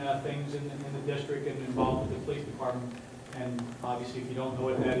sexting things in the district and involved with the police department. And obviously, if you don't know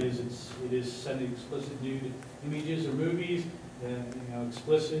what that is, it is sending explicit nude images or movies, and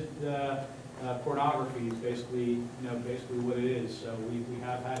explicit pornography is basically what it is. So we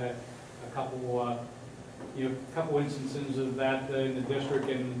have had a couple instances of that in the district,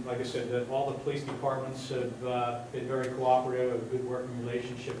 and like I said, all the police departments have been very cooperative, a good working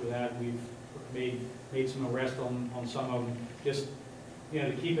relationship with that. We've made some arrests on some of them. Just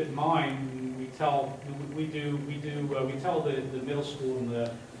to keep it in mind, we tell the middle school and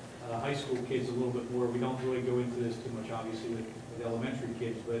the high school kids a little bit more. We don't really go into this too much, obviously, with elementary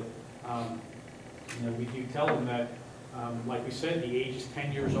kids, but we do tell them that, like we said, the age is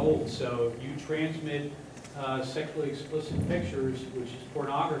 10 years old. So if you transmit sexually explicit pictures, which is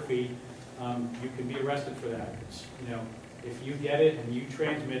pornography, you can be arrested for that. It's, if you get it and you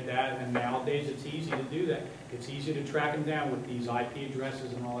transmit that, and nowadays it's easy to do that. It's easy to track them down with these IP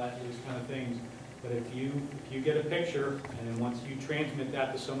addresses and all that, those kind of things. But if you get a picture, and then once you transmit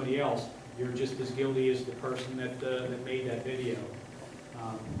that to somebody else, you're just as guilty as the person that made that video.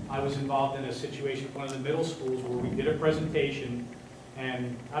 I was involved in a situation at one of the middle schools where we did a presentation,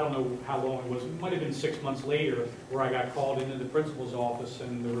 and I don't know how long it was. It might have been 6 months later, where I got called into the principal's office,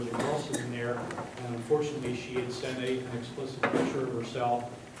 and there was a girl sitting there, and unfortunately she had sent an explicit picture of herself,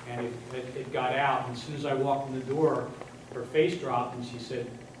 and it got out. And as soon as I walked in the door, her face dropped, and she said,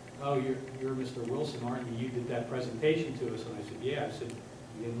 "Oh, you're Mr. Wilson, aren't you? You did that presentation to us." And I said, "Yeah." I said,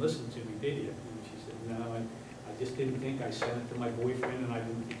 "You didn't listen to me, did you?" And she said, "No, I just didn't think. I sent it to my boyfriend, and I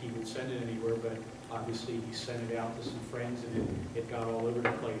didn't think he would send it anywhere, but obviously he sent it out to some friends, and it got all over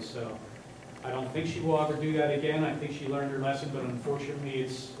the place. So I don't think she will ever do that again. I think she learned her lesson, but unfortunately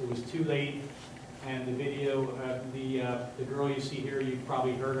it was too late. And the video, the girl you see here, you've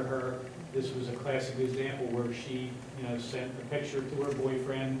probably heard of her. This was a classic example where she, sent a picture to her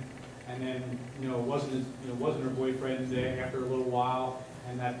boyfriend, and then, it wasn't her boyfriend after a little while,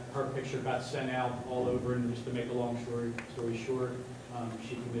 and that her picture got sent out all over. And just to make a long story short,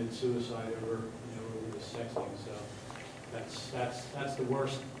 she committed suicide over the sexting. So that's the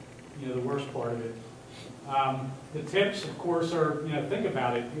worst, the worst part of it. The tips, of course, are, think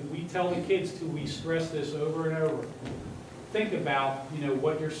about it. We tell the kids we stress this over and over. Think about,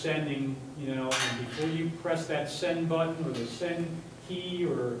 what you're sending, and before you press that send button or the send key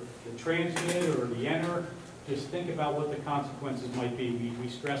or the transmit or the enter, just think about what the consequences might be. We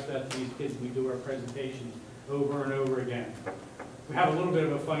stress that to these kids when we do our presentations over and over again. We have a little bit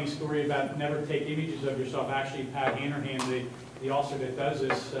of a funny story about never take images of yourself. Actually, Pat Hannerham, the officer that does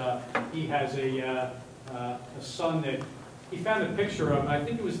this, he has a son that he found a picture of. I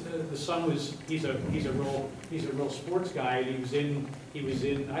think it was the son was he's a real sports guy, and he was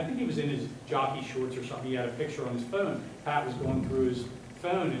in I think he was in his jockey shorts or something. He had a picture on his phone. Pat was going through his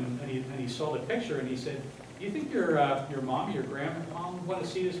phone, and he saw the picture, and he said, "Do you think your mom, your grandma want to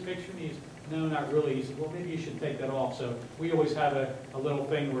see this picture?" And he's, "No, not really." He said, "Well, maybe you should take that off." So we always have a little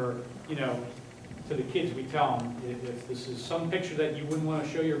thing where, to the kids, we tell them, if this is some picture that you wouldn't want to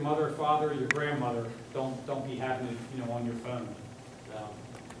show your mother, father, or your grandmother, don't be having it, on your phone.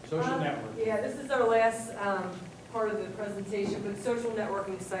 Social network. Yeah, this is our last part of the presentation, but social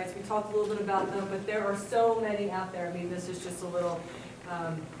networking sites, we talked a little bit about them, but there are so many out there. I mean, this is just a little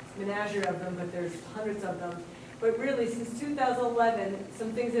menagerie of them, but there's hundreds of them. But really, since 2011,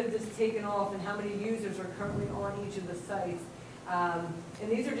 some things have just taken off, and how many users are currently on each of the sites. And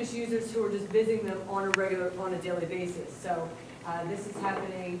these are just users who are just visiting them on a daily basis. So this is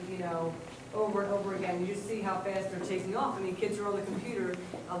happening, over and over again. You just see how fast they're taking off. I mean, kids are on the computer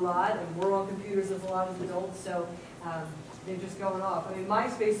a lot, and we're on computers as a lot of adults, so they're just going off. I mean,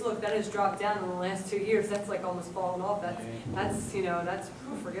 MySpace, look, that has dropped down in the last 2 years. That's like almost fallen off. That's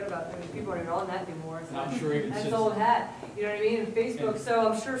forget about it. I mean, people aren't even on that anymore. So I'm sure even that's old hat. You know what I mean? And Facebook,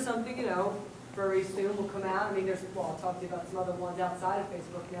 so I'm sure something, very soon will come out. I mean, I'll talk to you about some other ones outside of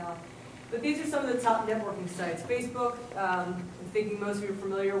Facebook now. But these are some of the top networking sites. Facebook, I'm thinking most of you are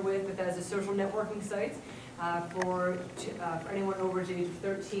familiar with, but that is a social networking site for anyone over the age of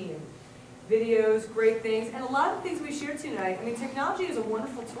 13. Videos, great things, and a lot of things we shared tonight. I mean, technology is a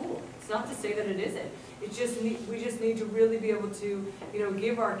wonderful tool. It's not to say that it isn't. We just need to really be able to,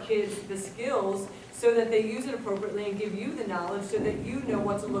 give our kids the skills so that they use it appropriately and give you the knowledge so that you know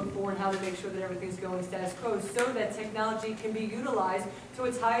what to look for and how to make sure that everything's going status quo so that technology can be utilized to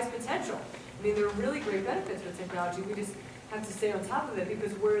its highest potential. I mean, there are really great benefits with technology. We just have to stay on top of it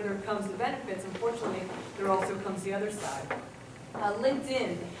because where there comes the benefits, unfortunately, there also comes the other side.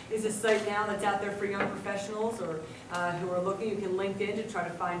 LinkedIn is a site now that's out there for young professionals or who are looking. You can LinkedIn to try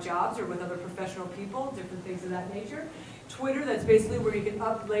to find jobs or with other professional people, different things of that nature. Twitter, that's basically where you can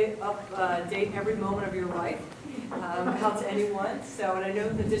update every moment of your life out to anyone. So, and I know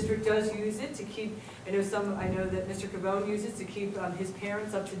the district does use it to keep, I know that Mr. Cavone uses to keep his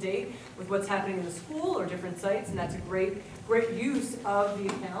parents up to date with what's happening in the school or different sites, and that's a great use of the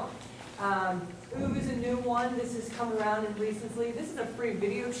account. Ooh is a new one. This has come around recently. This is a free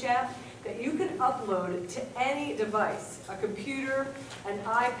video chat that you can upload to any device, a computer, an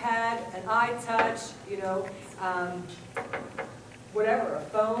iPad, an iTouch, whatever, a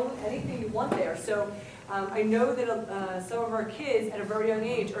phone, anything you want there. So I know that some of our kids at a very young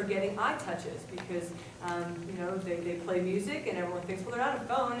age are getting iTouches because they play music and everyone thinks, well, they're not a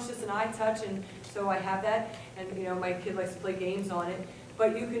phone, it's just an iTouch, and so I have that, and my kid likes to play games on it.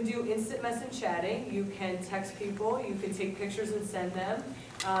 But you can do instant message chatting, you can text people, you can take pictures and send them.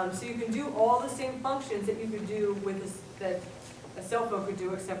 So you can do all the same functions that you could do that a cell phone could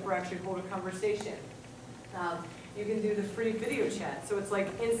do, except for actually hold a conversation. You can do the free video chat. So it's like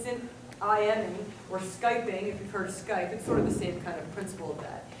instant IMing or Skyping, if you've heard of Skype. It's sort of the same kind of principle of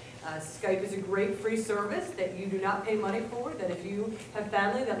that. Skype is a great free service that you do not pay money for, that if you have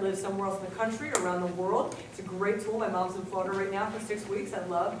family that lives somewhere else in the country or around the world, it's a great tool. My mom's in Florida right now for 6 weeks. I'd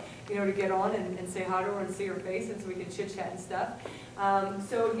love, to get on and say hi to her and see her face, and so we can chit-chat and stuff.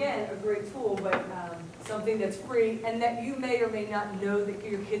 So again, a great tool, but something that's free and that you may or may not know that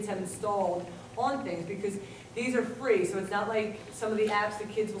your kids have installed on things, because these are free, so it's not like some of the apps the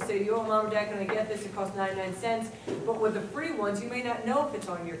kids will say to you, oh, Mom or Dad, can I get this? It costs 99 cents. But with the free ones, you may not know if it's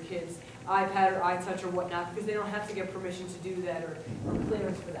on your kids' iPad or iTouch or whatnot, because they don't have to get permission to do that or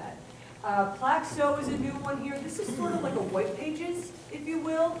clearance for that. Plaxo is a new one here. This is sort of like a white pages, if you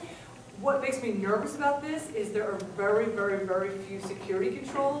will. What makes me nervous about this is there are very, very, very few security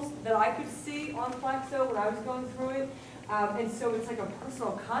controls that I could see on Plaxo when I was going through it. And so it's like a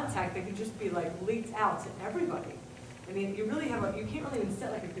personal contact that could just be like leaked out to everybody. I mean, you really have you can't really even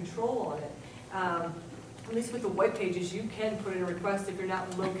set like a control on it. At least with the white pages, you can put in a request if you're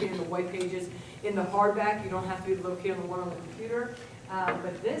not located in the white pages. In the hardback, you don't have to be located on the one on the computer.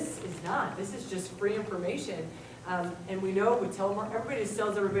 But this is not. This is just free information. And we know with telemarketing, everybody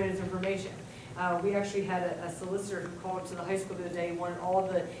sells everybody's information. We actually had a solicitor who called to the high school the other day. He wanted all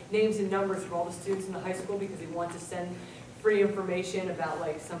the names and numbers for all the students in the high school because he wanted to send free information about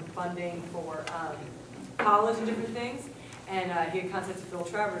like some funding for college and different things. And he had contacted Phil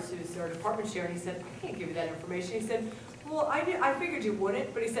Travers, who's our department chair, and he said, I can't give you that information. He said, well, I figured you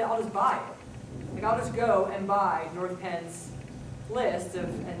wouldn't, but he said, I'll just buy it. Like, I'll just go and buy North Penn's list,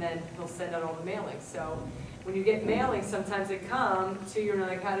 and then he'll send out all the mailings. So when you get mailings, sometimes they come to you and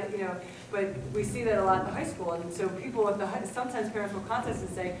like, how to, but we see that a lot in the high school. And so people at the sometimes parents will contact us and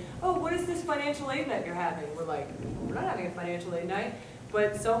say, oh, what is this financial aid night you're having? We're like, we're not having a financial aid night.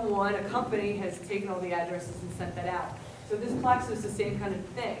 But someone, a company, has taken all the addresses and sent that out. So this Plaxo is the same kind of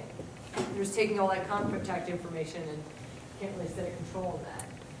thing. You're just taking all that contact information and can't really set a control on that.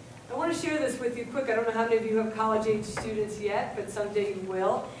 I want to share this with you quick. I don't know how many of you have college-age students yet, but someday you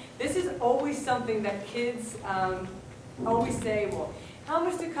will. This is always something that kids always say, well, how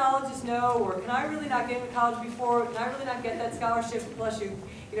much do colleges know? Or can I really not get into college before? Can I really not get that scholarship unless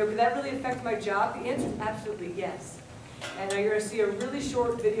could that really affect my job? The answer is absolutely yes. And you're going to see a really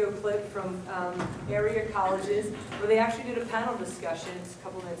short video clip from area colleges where they actually did a panel discussion. It's a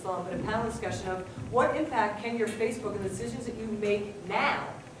couple minutes long, but a panel discussion of what impact can your Facebook and the decisions that you make now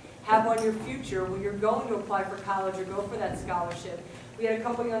have on your future when you're going to apply for college or go for that scholarship. We had a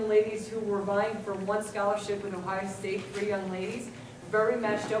couple young ladies who were vying for one scholarship with Ohio State, 3 young ladies, very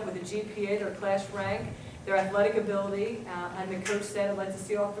matched up with the GPA, their class rank, their athletic ability, and the coach said, I'd like to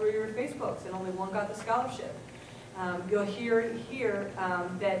see all 3 of your Facebooks, and only one got the scholarship. You'll hear here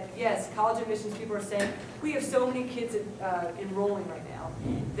that, yes, college admissions people are saying, we have so many kids enrolling right now,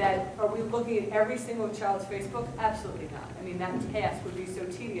 that are we looking at every single child's Facebook? Absolutely not. I mean, that task would be so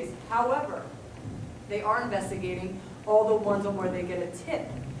tedious. However, they are investigating all the ones on where they get a tip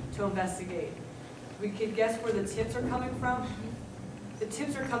to investigate. We could guess where the tips are coming from. The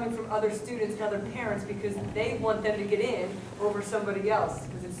tips are coming from other students and other parents because they want them to get in over somebody else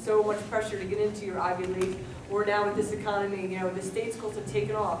because it's so much pressure to get into your Ivy League. Or now with this economy, the state schools have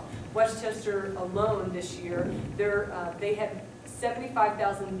taken off. Westchester alone this year, they had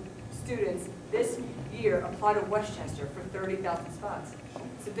 75,000 students this year apply to Westchester for 30,000 spots.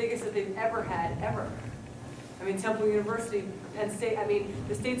 It's the biggest that they've ever had, ever. I mean, Temple University, Penn State,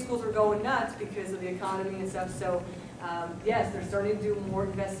 the state schools are going nuts because of the economy and stuff. So, yes, they're starting to do more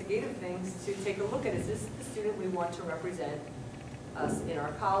investigative things to take a look at, is this the student we want to represent us in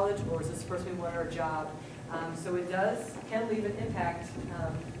our college, or is this the person we want our job? So it can leave an impact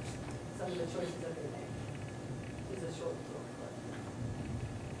some of the choices that they make. This is a short little clip.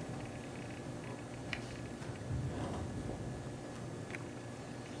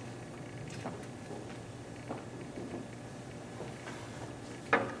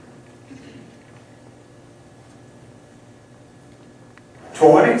 To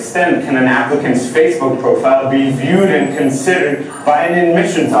what extent can an applicant's Facebook profile be viewed and considered by an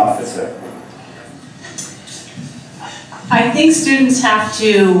admissions officer? I think students have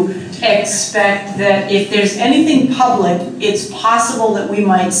to expect that if there's anything public, it's possible that we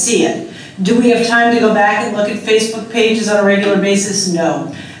might see it. Do we have time to go back and look at Facebook pages on a regular basis?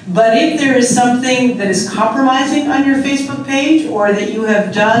 No. But if there is something that is compromising on your Facebook page or that you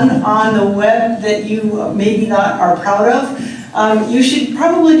have done on the web that you maybe not are proud of, you should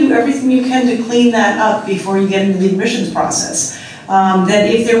probably do everything you can to clean that up before you get into the admissions process. That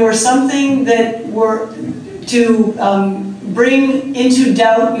if there were something that were to bring into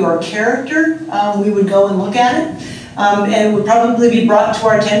doubt your character, we would go and look at it. And it would probably be brought to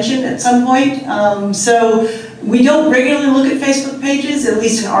our attention at some point. So we don't regularly look at Facebook pages, at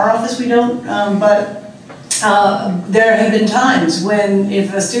least in our office we don't, but there have been times when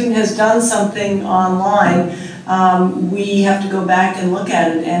if a student has done something online, we have to go back and look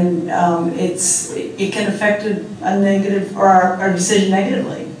at it, and it can affect a negative, or our decision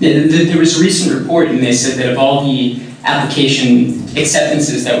negatively. Yeah, there was a recent report, and they said that of all the application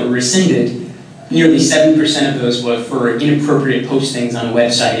acceptances that were rescinded, nearly 7% of those were for inappropriate postings on a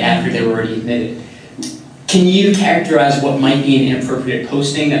website after they were already admitted. Can you characterize what might be an inappropriate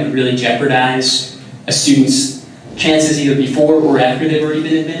posting that would really jeopardize a student's chances either before or after they've already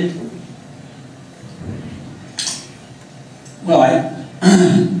been admitted? Well,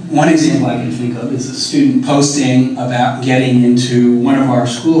 one example I can think of is a student posting about getting into one of our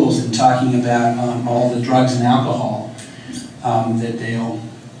schools and talking about all the drugs and alcohol that they'll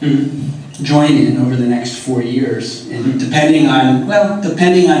join in over the next 4 years. And depending on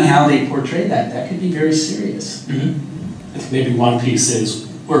how they portray that, that could be very serious. I think maybe one piece is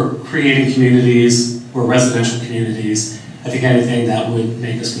we're creating communities, we're residential communities. I think anything that would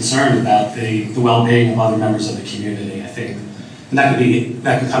make us concerned about the well-being of other members of the community, I think, and that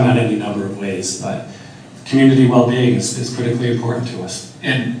could come out any number of ways, but community well-being is critically important to us.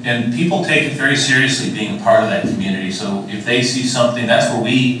 And people take it very seriously being a part of that community. So if they see something, that's where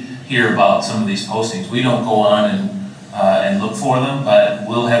we hear about some of these postings. We don't go on and look for them, but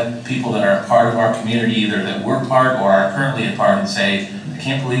we'll have people that are a part of our community, either that we're part or are currently a part, and say, I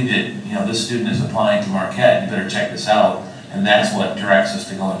can't believe that this student is applying to Marquette, you better check this out. And that's what directs us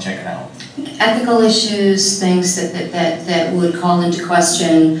to go and check it out. Ethical issues, things that would call into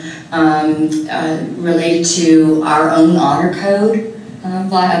question related to our own honor code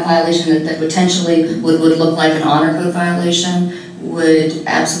violation that potentially would look like an honor code violation would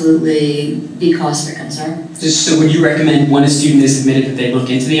absolutely be cause for concern. So would you recommend when a student is admitted that they look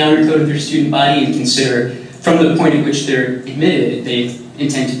into the honor code of their student body and consider from the point at which they're admitted, if they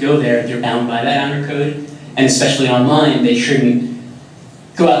intend to go there, they're bound by that honor code? And especially online, they shouldn't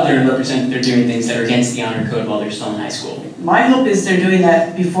go out there and represent that they're doing things that are against the honor code while they're still in high school. My hope is they're doing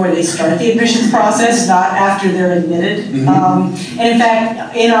that before they start the admissions process, not after they're admitted. And in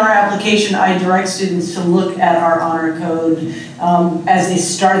fact, in our application, I direct students to look at our honor code as they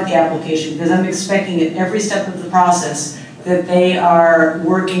start the application, because I'm expecting at every step of the process that they are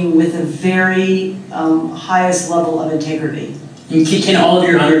working with the very highest level of integrity. And can all of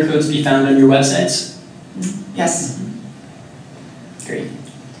your honor codes be found on your websites? Yes. Great.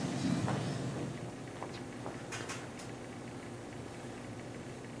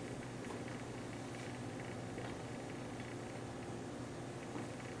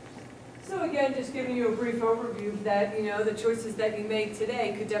 So again, just giving you a brief overview that, the choices that you make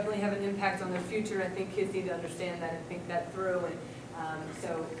today could definitely have an impact on their future. I think kids need to understand that and think that through. And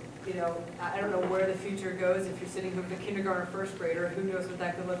I don't know where the future goes. If you're sitting with a kindergarten or first grader, who knows what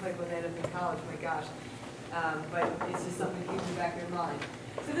that could look like when they end up in college, my gosh. But it's just something to keep in the back of your mind.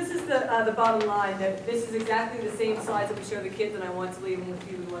 So this is the bottom line, that this is exactly the same slides that we show the kids, and I want to leave them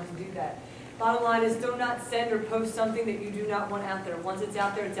with you who want to do that. Bottom line is, do not send or post something that you do not want out there. Once it's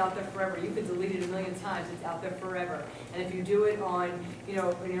out there forever. You could delete it a million times, it's out there forever. And if you do it on,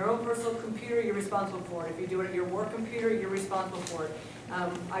 on your own personal computer, you're responsible for it. If you do it at your work computer, you're responsible for it.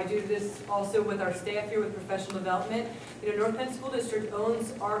 I do this also with our staff here with professional development. North Penn School District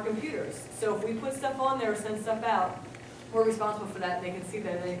owns our computers. So if we put stuff on there or send stuff out, we're responsible for that, and they can see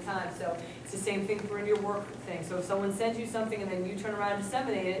that at any time. So it's the same thing for in your work thing. So if someone sends you something and then you turn around and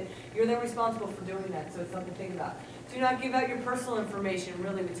disseminate it, you're then responsible for doing that. So it's something to think about. Do not give out your personal information.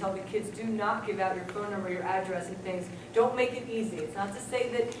 Really, we tell the kids, do not give out your phone number, your address, and things. Don't make it easy. It's not to say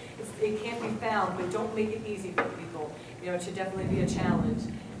that it can't be found, but don't make it easy for people. It should definitely be a challenge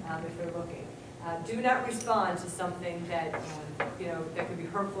if they're looking. Do not respond to something that that could be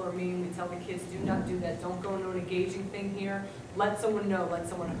hurtful or mean. We tell the kids, do not do that. Don't go into an engaging thing here. Let someone know. Let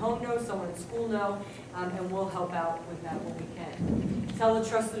someone at home know, someone at school know, and we'll help out with that when we can. Tell a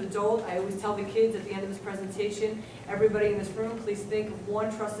trusted adult. I always tell the kids at the end of this presentation, everybody in this room, please think of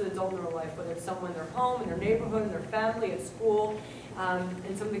one trusted adult in their life, whether it's someone in their home, in their neighborhood, in their family, at school.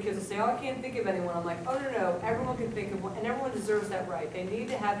 And some of the kids will say, oh, I can't think of anyone. I'm like, oh, no, everyone can think of one, and everyone deserves that right. They need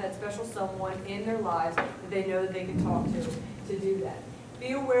to have that special someone in their lives that they know that they can talk to do that.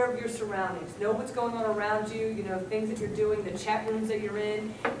 Be aware of your surroundings. Know what's going on around you, things that you're doing, the chat rooms that you're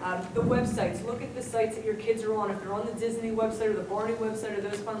in, the websites. Look at the sites that your kids are on. If they're on the Disney website or the Barney website or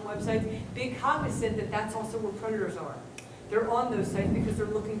those fun websites, be cognizant that that's also where predators are. They're on those sites because they're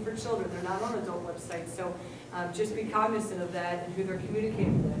looking for children. They're not on adult websites. So just be cognizant of that and who they're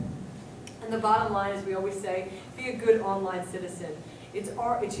communicating with. And the bottom line, as we always say, be a good online citizen.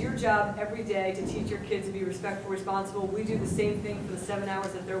 It's your job every day to teach your kids to be respectful, responsible. We do the same thing for the 7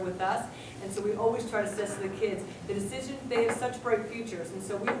 hours that they're with us. And so we always try to stress to the kids, the decisions, they have such bright futures. And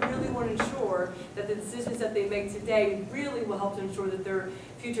so we really want to ensure that the decisions that they make today really will help to ensure that their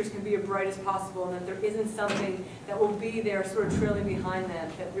futures can be as bright as possible and that there isn't something that will be there sort of trailing behind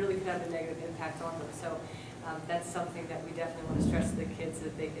them that really could have a negative impact on them. So that's something that we definitely want to stress to the kids so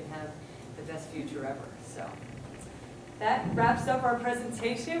that they can have the best future ever. So That wraps up our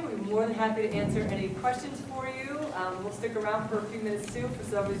presentation. We're more than happy to answer any questions for you. We'll stick around for a few minutes too for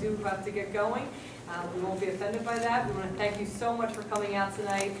some of you who have to get going. We won't be offended by that. We want to thank you so much for coming out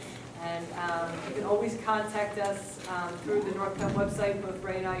tonight. And you can always contact us through the North Penn website. Both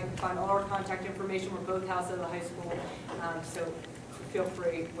Ray and I can find all our contact information. We're both housed at the high school. So feel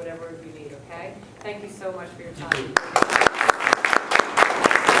free, whatever you need, okay? Thank you so much for your time.